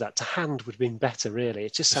to use. That to hand would have been better, really.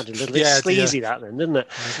 It just sounded a little bit sleazy, that then, didn't it?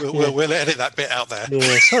 We'll edit that bit out there.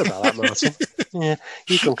 Yeah, sorry about that, Martin. Yeah,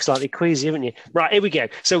 you've gone slightly queasy, haven't you? Right, here we go.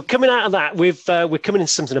 So coming out of that, we're coming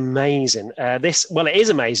into something amazing. it is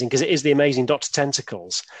amazing because it is the amazing Dr.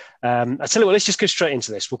 Tentacles. I tell you what, let's just go straight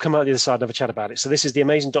into this. We'll come out the other side and have a chat about it. So this is the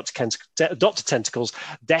amazing Dr. Tentacles,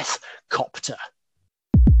 Death Copter.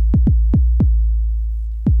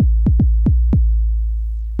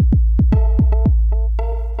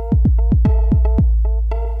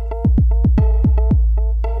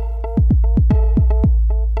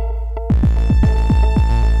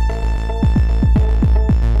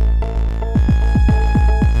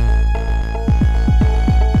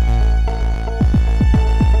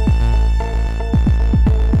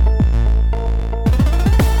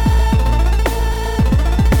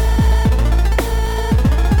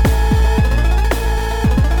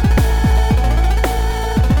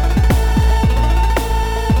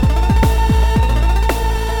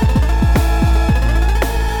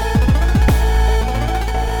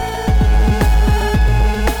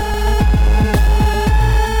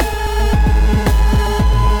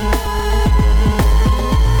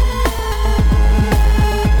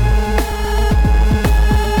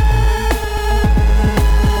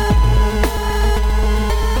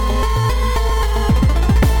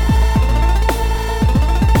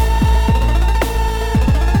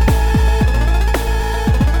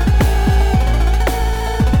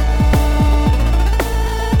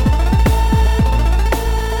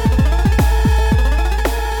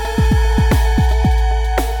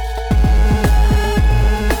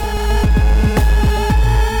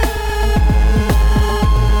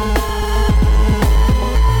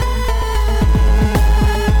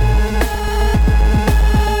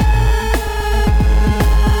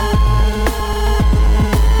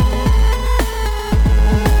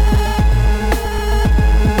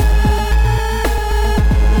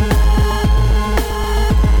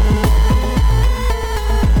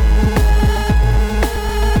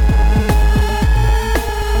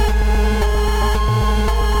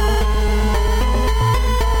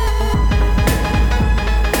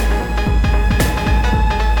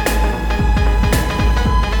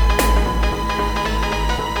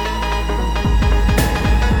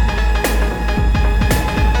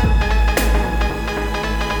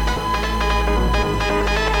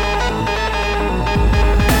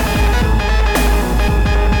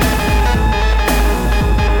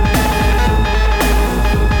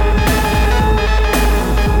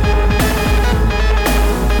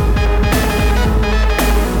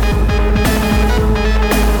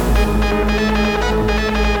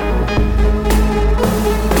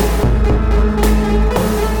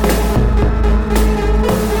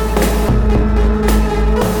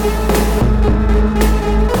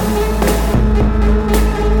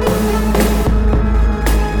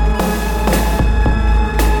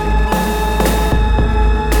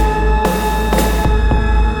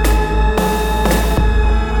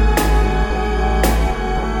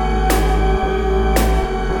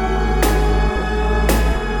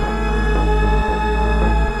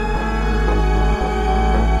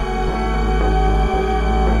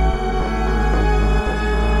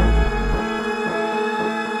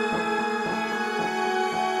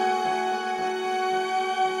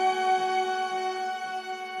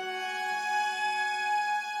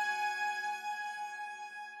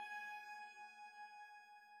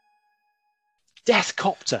 Death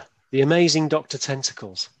Copter, The Amazing Dr.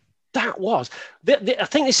 Tentacles. That was. I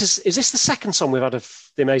think this is this the second song we've had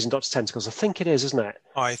of The Amazing Dr. Tentacles? I think it is, isn't it?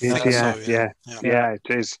 I think so. Yeah, it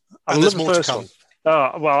is. And there's more to come.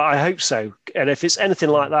 Oh, well, I hope so. And if it's anything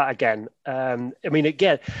like that again, I mean,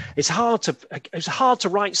 again, it's hard to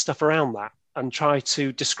write stuff around that and try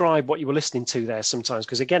to describe what you were listening to there sometimes,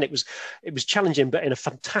 because again, it was challenging, but in a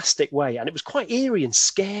fantastic way, and it was quite eerie and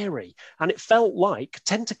scary, and it felt like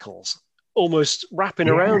tentacles almost wrapping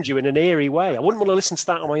around you in an eerie way. I wouldn't want to listen to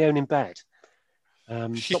that on my own in bed,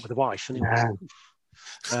 not with a wife, anyway.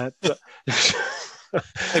 But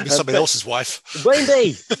maybe somebody else's wife.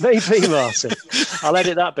 Maybe, Martin. I'll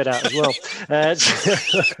edit that bit out as well.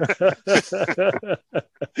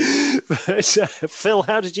 Phil,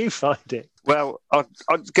 how did you find it? Well, I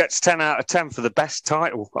get 10 out of 10 for the best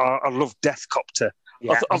title. I love Death Copter.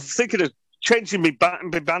 Yeah. I'm thinking of changing my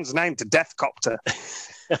band's name to Death Copter.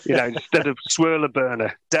 Instead of Swirler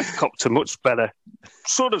Burner. Death Copter, much better.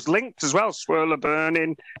 Sort of linked as well, Swirler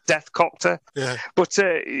Burning, Death Copter. Yeah. But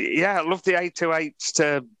I love the 808s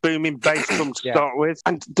to booming bass drum to start with.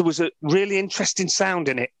 And there was a really interesting sound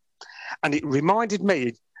in it. And it reminded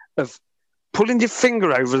me of pulling your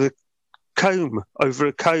finger over the comb, over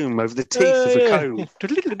the teeth of a comb,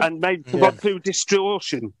 and made through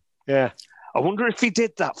distortion. Yeah. I wonder if he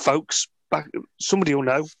did that, folks. Somebody will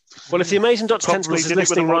know. Well, if the Amazing Dr. Tentacles is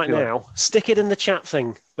listening right now, stick it in the chat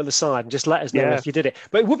thing at the side and just let us know if you did it.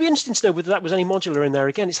 But it would be interesting to know whether that was any modular in there.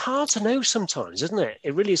 Again, it's hard to know sometimes, isn't it?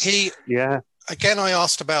 It really is. Again, I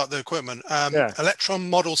asked about the equipment. Electron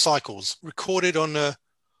model cycles recorded on a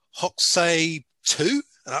Hoxsey 2,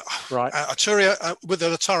 right? Arturia with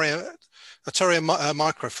an Arturia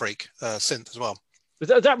Microfreak synth as well.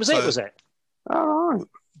 That was it, was it? Oh,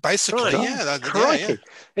 basically, yeah.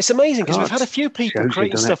 It's amazing because we've had a few people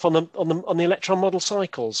creating stuff on the Electron model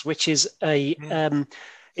cycles, which is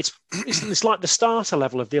it's like the starter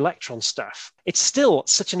level of the Electron stuff. It's still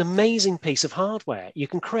such an amazing piece of hardware. You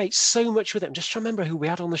can create so much with it. I'm just trying to remember who we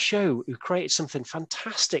had on the show who created something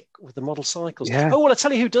fantastic with the model cycles. Yeah. Oh, well, I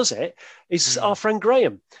tell you who does it is our friend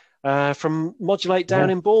Graham from Modulate down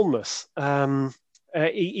in Bournemouth.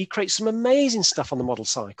 He creates some amazing stuff on the model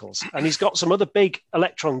cycles, and he's got some other big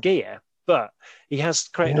Electron gear, but he has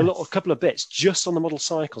created a couple of bits just on the model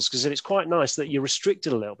cycles, because it's quite nice that you're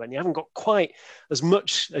restricted a little bit and you haven't got quite as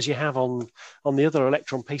much as you have on the other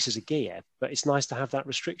Electron pieces of gear, but it's nice to have that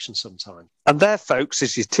restriction sometime. And there, folks,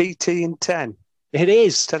 is your TT in 10. It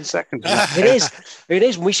is 10 seconds. It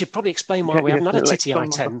is. We should probably explain why we haven't had a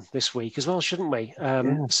TTI 10 this week as well, shouldn't we?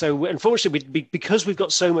 So unfortunately, because we've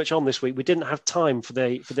got so much on this week, we didn't have time for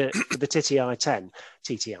the TTI 10.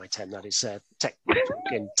 TTI 10, that is Tech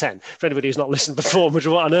in 10. For anybody who's not listened before, what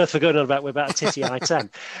on earth we're going on about? We're about a TTI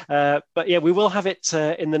 10. But yeah, we will have it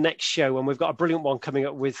in the next show, and we've got a brilliant one coming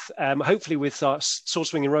up with hopefully with our sword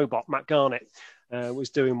swinging robot Matt Garnett was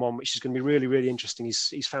doing one which is going to be really, really interesting.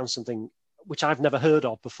 He's found something which I've never heard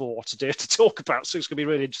of before to talk about. So it's going to be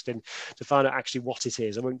really interesting to find out actually what it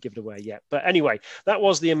is. I won't give it away yet. But anyway, that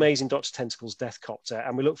was the Amazing Dr. Tentacles Death Copter,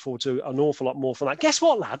 and we look forward to an awful lot more from that. Guess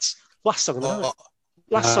what, lads? Last song of the night.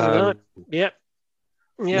 Last song of the night. Yep.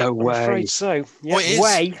 Yeah, no way. I'm afraid so. Yep.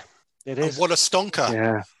 Well, it is. What a stonker.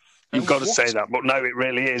 Yeah. You've got to say that, but no, it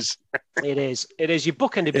really is. It is. You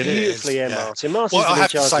bookended beautifully here, Martin. Well, I have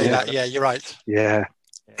to say that. Yeah, you're right. Yeah.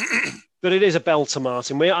 But it is a belter,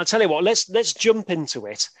 Martin. I'll tell you what, let's jump into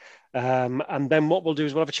it. And then what we'll do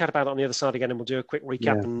is we'll have a chat about it on the other side again, and we'll do a quick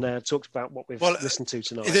recap and talk about what we've listened to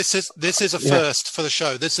tonight. This is a first for the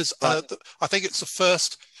show. This is, I think it's the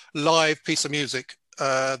first live piece of music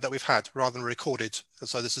that we've had rather than recorded.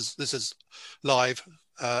 So this is live,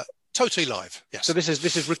 totally live. Yes. So this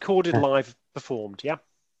is recorded live, performed. Yeah.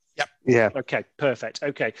 Yep. Yeah. Okay. Perfect.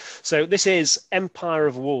 Okay. So this is Empire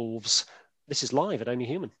of Wolves. This is live at Only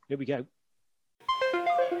Human. Here we go.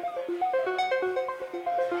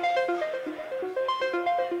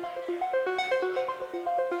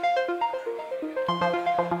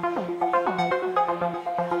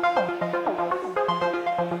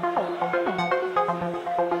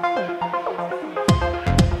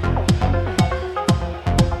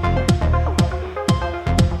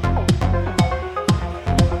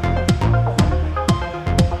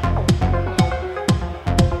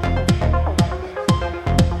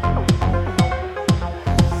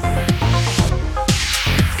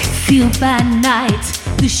 By night,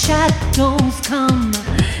 the shadows come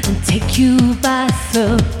and take you by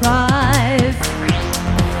surprise.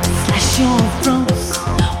 Slash your throats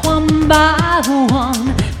one by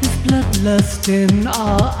one. There's bloodlust in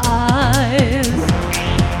our eyes.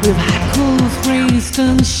 With hackles raised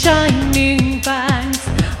and shining fangs,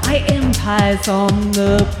 I My empire's on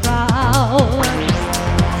the prowl,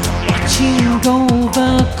 watching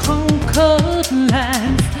over conquered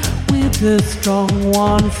lands with the strong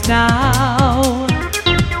ones now.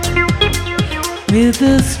 With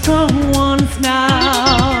the strong ones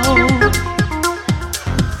now.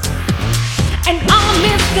 An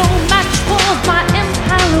army's no match for my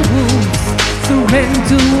empire wounds.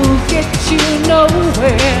 Surrender will get you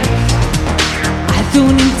nowhere. I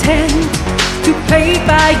don't intend to play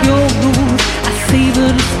by your rules. I savor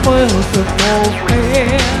the spoils of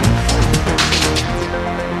warfare.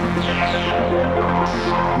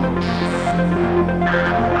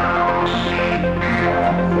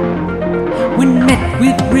 When met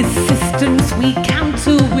with resistance, we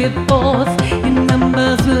counter with force. In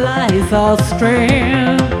numbers lies our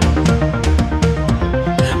strength.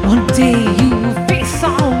 One day you will face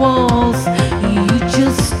our walls, you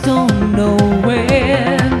just don't know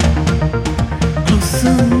when.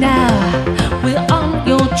 Closer now, we're on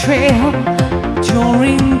your trail,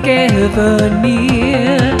 drawing ever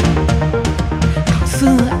near.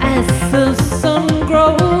 Closer as the sun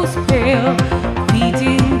grows pale,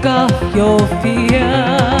 feeding off your fear.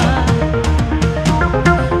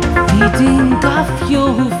 Feeding off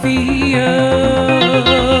your fear.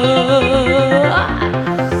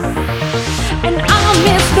 An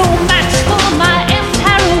army's no match for my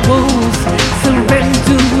empire woes.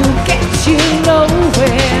 Surrender will get you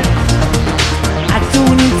nowhere. I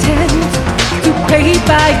don't intend to play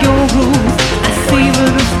by your rules. I savor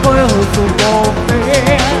the spoils of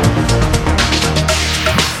warfare.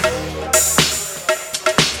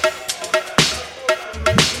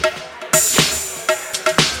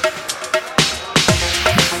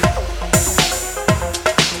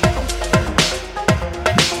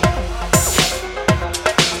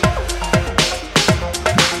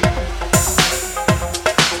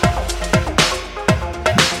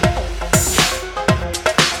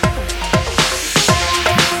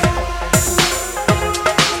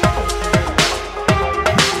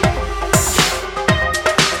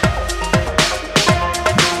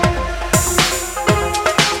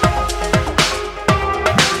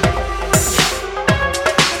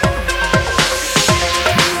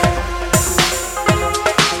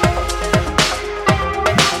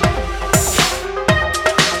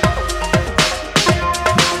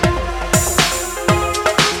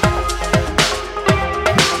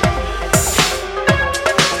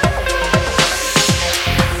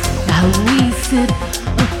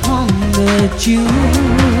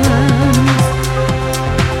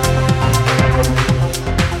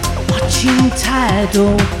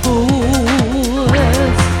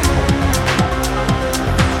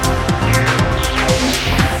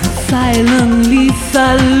 Silently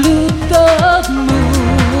salute the moon.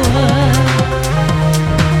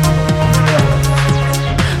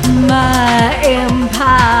 My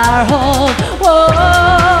empire of wars.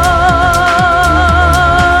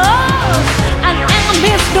 An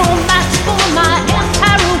enemy's no match for my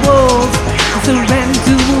empire wolves.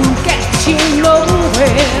 Surrender won't get you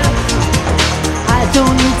nowhere. I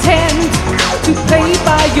don't intend to play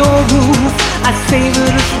by your rules. I savor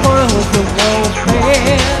the spoils of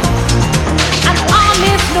warfare. An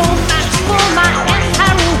army's no match for my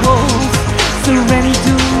empire wolves.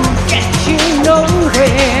 Surrender won't get you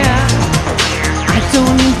nowhere. I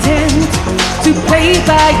don't intend to play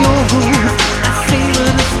by your rules. I savor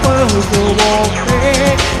the spoils of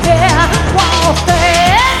warfare. Yeah,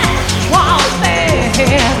 warfare,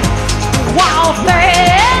 warfare,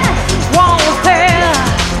 warfare, warfare.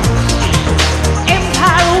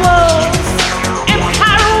 Empire wolves,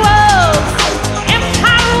 empire wolves,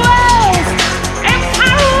 empire wolves,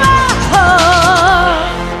 empire wolves.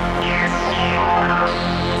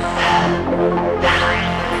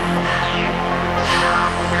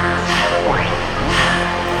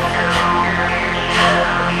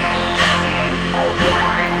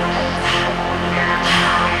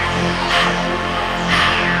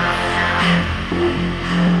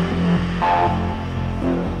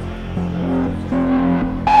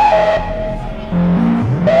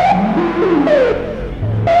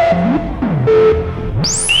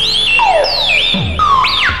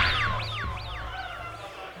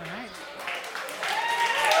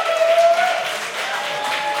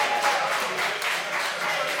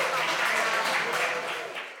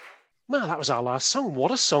 Well, that was our last song.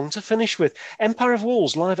 What a song to finish with. Empire of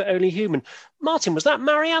Walls, live at Only Human. Martin, was that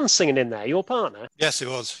Marianne singing in there, your partner? Yes, it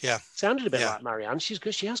was, yeah. Sounded a bit like Marianne. She's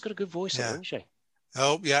good. She has got a good voice, hasn't she?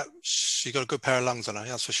 Oh, yeah. She got a good pair of lungs on her,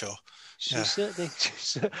 that's for sure. She certainly...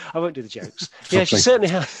 I won't do the jokes. Yeah, she certainly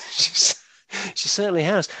has... She certainly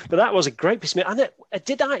has. But that was a great piece of music.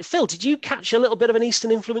 And Phil, did you catch a little bit of an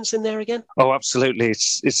Eastern influence in there again? Oh, absolutely.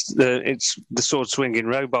 It's the sword swinging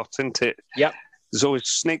robot, isn't it? Yep. There's always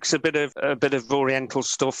sneaks a bit of Oriental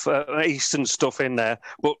stuff, Eastern stuff in there.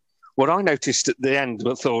 But what I noticed at the end,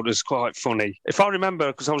 I thought was quite funny. If I remember,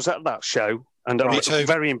 because I was at that show, and I was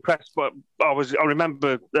very impressed. But I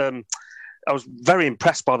remember. I was very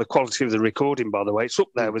impressed by the quality of the recording, by the way. It's up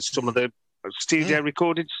there with some of the studio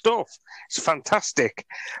recorded stuff. It's fantastic.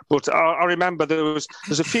 But I remember there's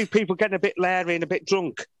a few people getting a bit leery and a bit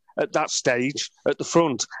drunk at that stage at the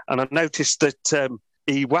front. And I noticed that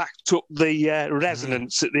he whacked up the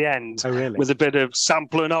resonance at the end with a bit of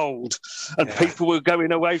sample and hold. And people were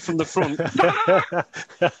going away from the front.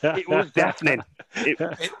 It was deafening.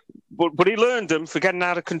 But he learned them for getting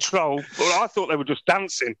out of control. But I thought they were just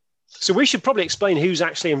dancing. So we should probably explain who's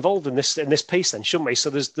actually involved in this piece, then, shouldn't we? So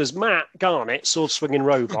there's Matt Garnett, sword swinging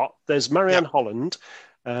robot. There's Marianne Holland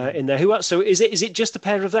in there. Who else? So is it just a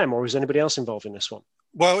pair of them, or is anybody else involved in this one?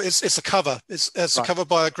 Well, it's a cover. It's a cover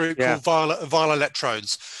by a group called Vile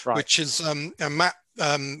Electrodes, which is Matt.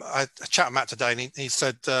 I chatted with Matt today, and he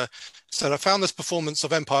said, I found this performance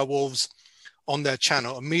of Empire Wolves on their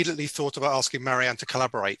channel. Immediately thought about asking Marianne to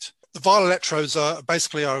collaborate. The Vile Electrodes are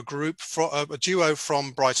basically a group, a duo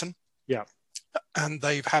from Brighton. Yeah, and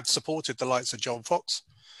they have supported the likes of John Fox,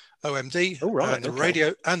 OMD,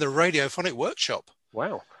 and the Radiophonic Workshop.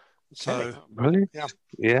 Wow! So really,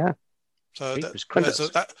 yeah. So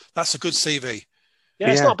that's a good CV.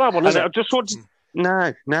 Yeah, it's not a bad one, is it? I just wanted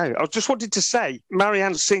I just wanted to say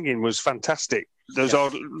Marianne's singing was fantastic. There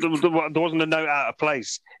wasn't a note out of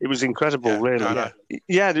place. It was incredible, really.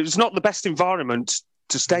 Yeah, it was not the best environment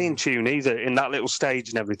to stay in tune either, in that little stage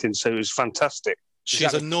and everything. So it was fantastic.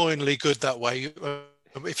 She's annoyingly good that way.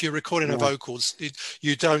 If you're recording her vocals,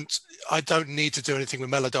 I don't need to do anything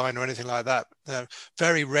with Melodyne or anything like that.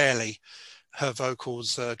 Very rarely her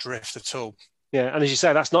vocals drift at all. Yeah, and as you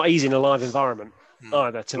say, that's not easy in a live environment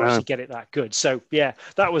either to actually get it that good. So yeah,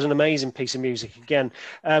 that was an amazing piece of music again.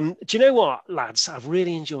 Do you know what, lads? I've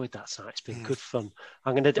really enjoyed that tonight. It's been good fun.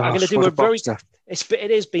 I'm going to do a very. It's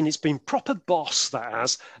been proper boss, that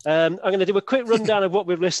has. I'm going to do a quick rundown of what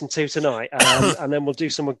we've listened to tonight, and then we'll do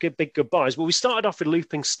some big goodbyes. Well, we started off with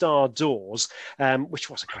Looping Star Doors, which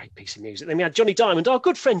was a great piece of music. Then we had Johnny Diamond, our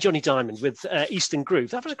good friend Johnny Diamond, with Eastern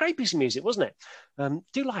Groove. That was a great piece of music, wasn't it?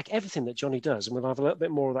 Do like everything that Johnny does, and we'll have a little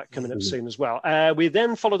bit more of that coming up soon as well. We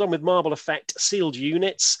then followed on with Marble Effect, Sealed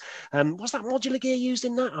Units. Was that modular gear used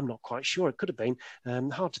in that? I'm not quite sure. It could have been.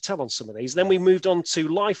 Hard to tell on some of these. Then we moved on to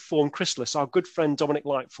Lifeform Chrysalis, our good friend Dominic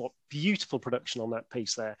Lightfoot. Beautiful production on that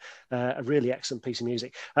piece there. A really excellent piece of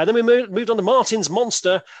music. Then we moved on to Martin's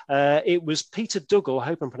Monster. It was Peter Dougal, I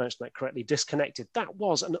hope I'm pronouncing that correctly, Disconnected. That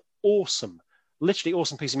was an literally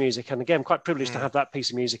awesome piece of music. And again, quite privileged to have that piece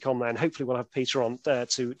of music on there. And hopefully we'll have Peter on there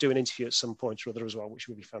to do an interview at some point or other as well, which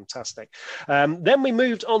would be fantastic. Then we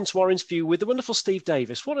moved on to our interview with the wonderful Steve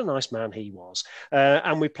Davis. What a nice man he was.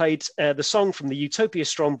 And we played the song from the Utopia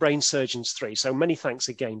Strong Brain Surgeons 3. So many thanks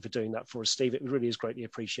again for doing that for us, Steve. It really is greatly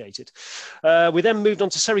appreciated. We then moved on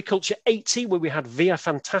to Sericulture 80, where we had Via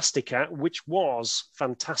Fantastica, which was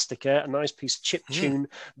Fantastica, a nice piece of chip tune,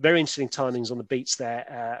 very interesting timings on the beats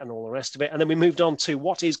there, and all the rest of it. And then we moved on to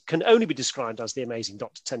what can only be described as the amazing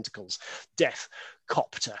Dr. Tentacles, Death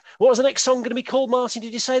Copter. What was the next song going to be called, Martin?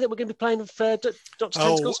 Did you say that we're going to be playing with Dr.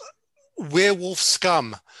 Tentacles? Werewolf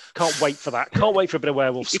Scum. Can't wait for that. Can't wait for a bit of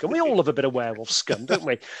Werewolf Scum. We all love a bit of Werewolf Scum, don't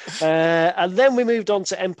we? And then we moved on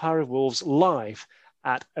to Empire of Wolves live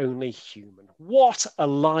at Only Human. What a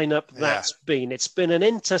lineup that's been. It's been an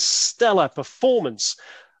interstellar performance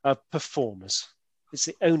of performers. It's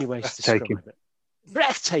the only way to describe it.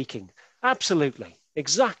 Breathtaking. Absolutely.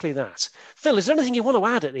 Exactly that. Phil, is there anything you want to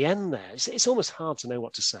add at the end there? It's almost hard to know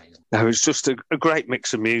what to say. No, it's just a great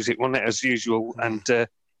mix of music, wasn't it, as usual? And,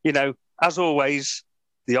 as always,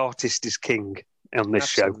 the artist is king on this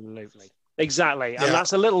show. Absolutely. Exactly. And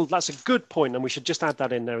that's a good point, and we should just add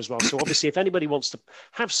that in there as well. So obviously, if anybody wants to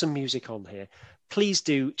have some music on here, please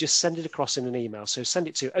do just send it across in an email. So send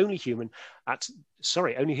it to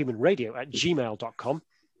onlyhumanradio@gmail.com.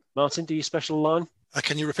 Martin, do your special line.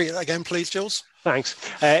 Can you repeat that again, please, Jules? Thanks.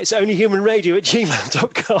 It's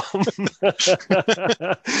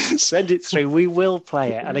onlyhumanradio@gmail.com. Send it through. We will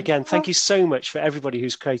play it. And again, thank you so much for everybody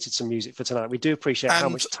who's created some music for tonight. We do appreciate how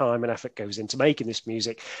much time and effort goes into making this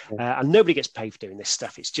music. And nobody gets paid for doing this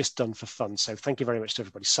stuff. It's just done for fun. So thank you very much to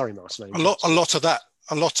everybody. Sorry, Martin. A lot of that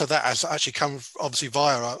has actually come obviously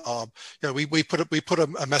via our we put a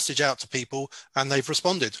message out to people and they've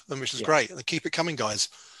responded, which is great. And keep it coming, guys.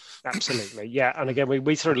 Absolutely, yeah. And again,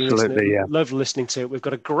 we thoroughly love listening to it. We've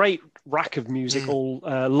got a great rack of music all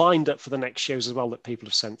lined up for the next shows as well that people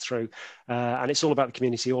have sent through. And it's all about the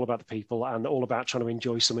community, all about the people, and all about trying to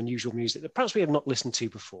enjoy some unusual music that perhaps we have not listened to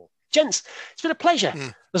before. Gents, it's been a pleasure,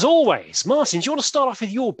 as always. Martin, do you want to start off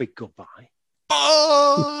with your big goodbye?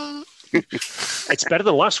 It's better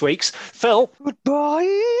than last week's. Phil? Goodbye.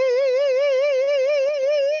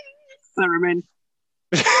 Theremin.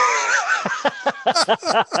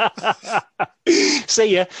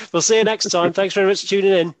 See ya. We'll see you next time. Thanks very much for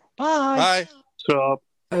tuning in. Bye. Bye. Stop.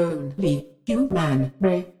 Only Human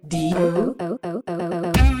Radio.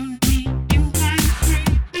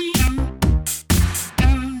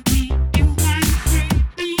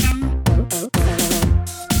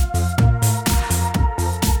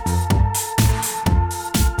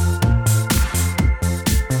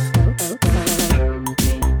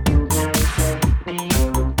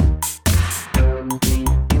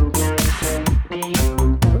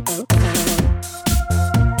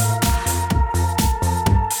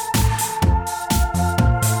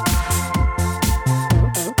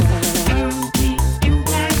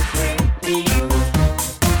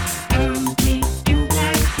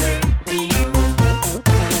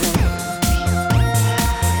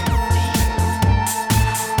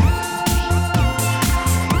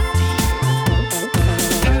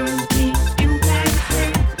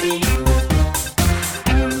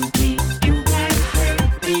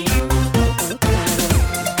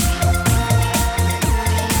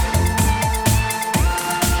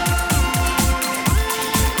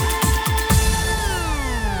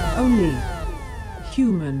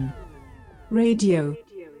 Human Radio.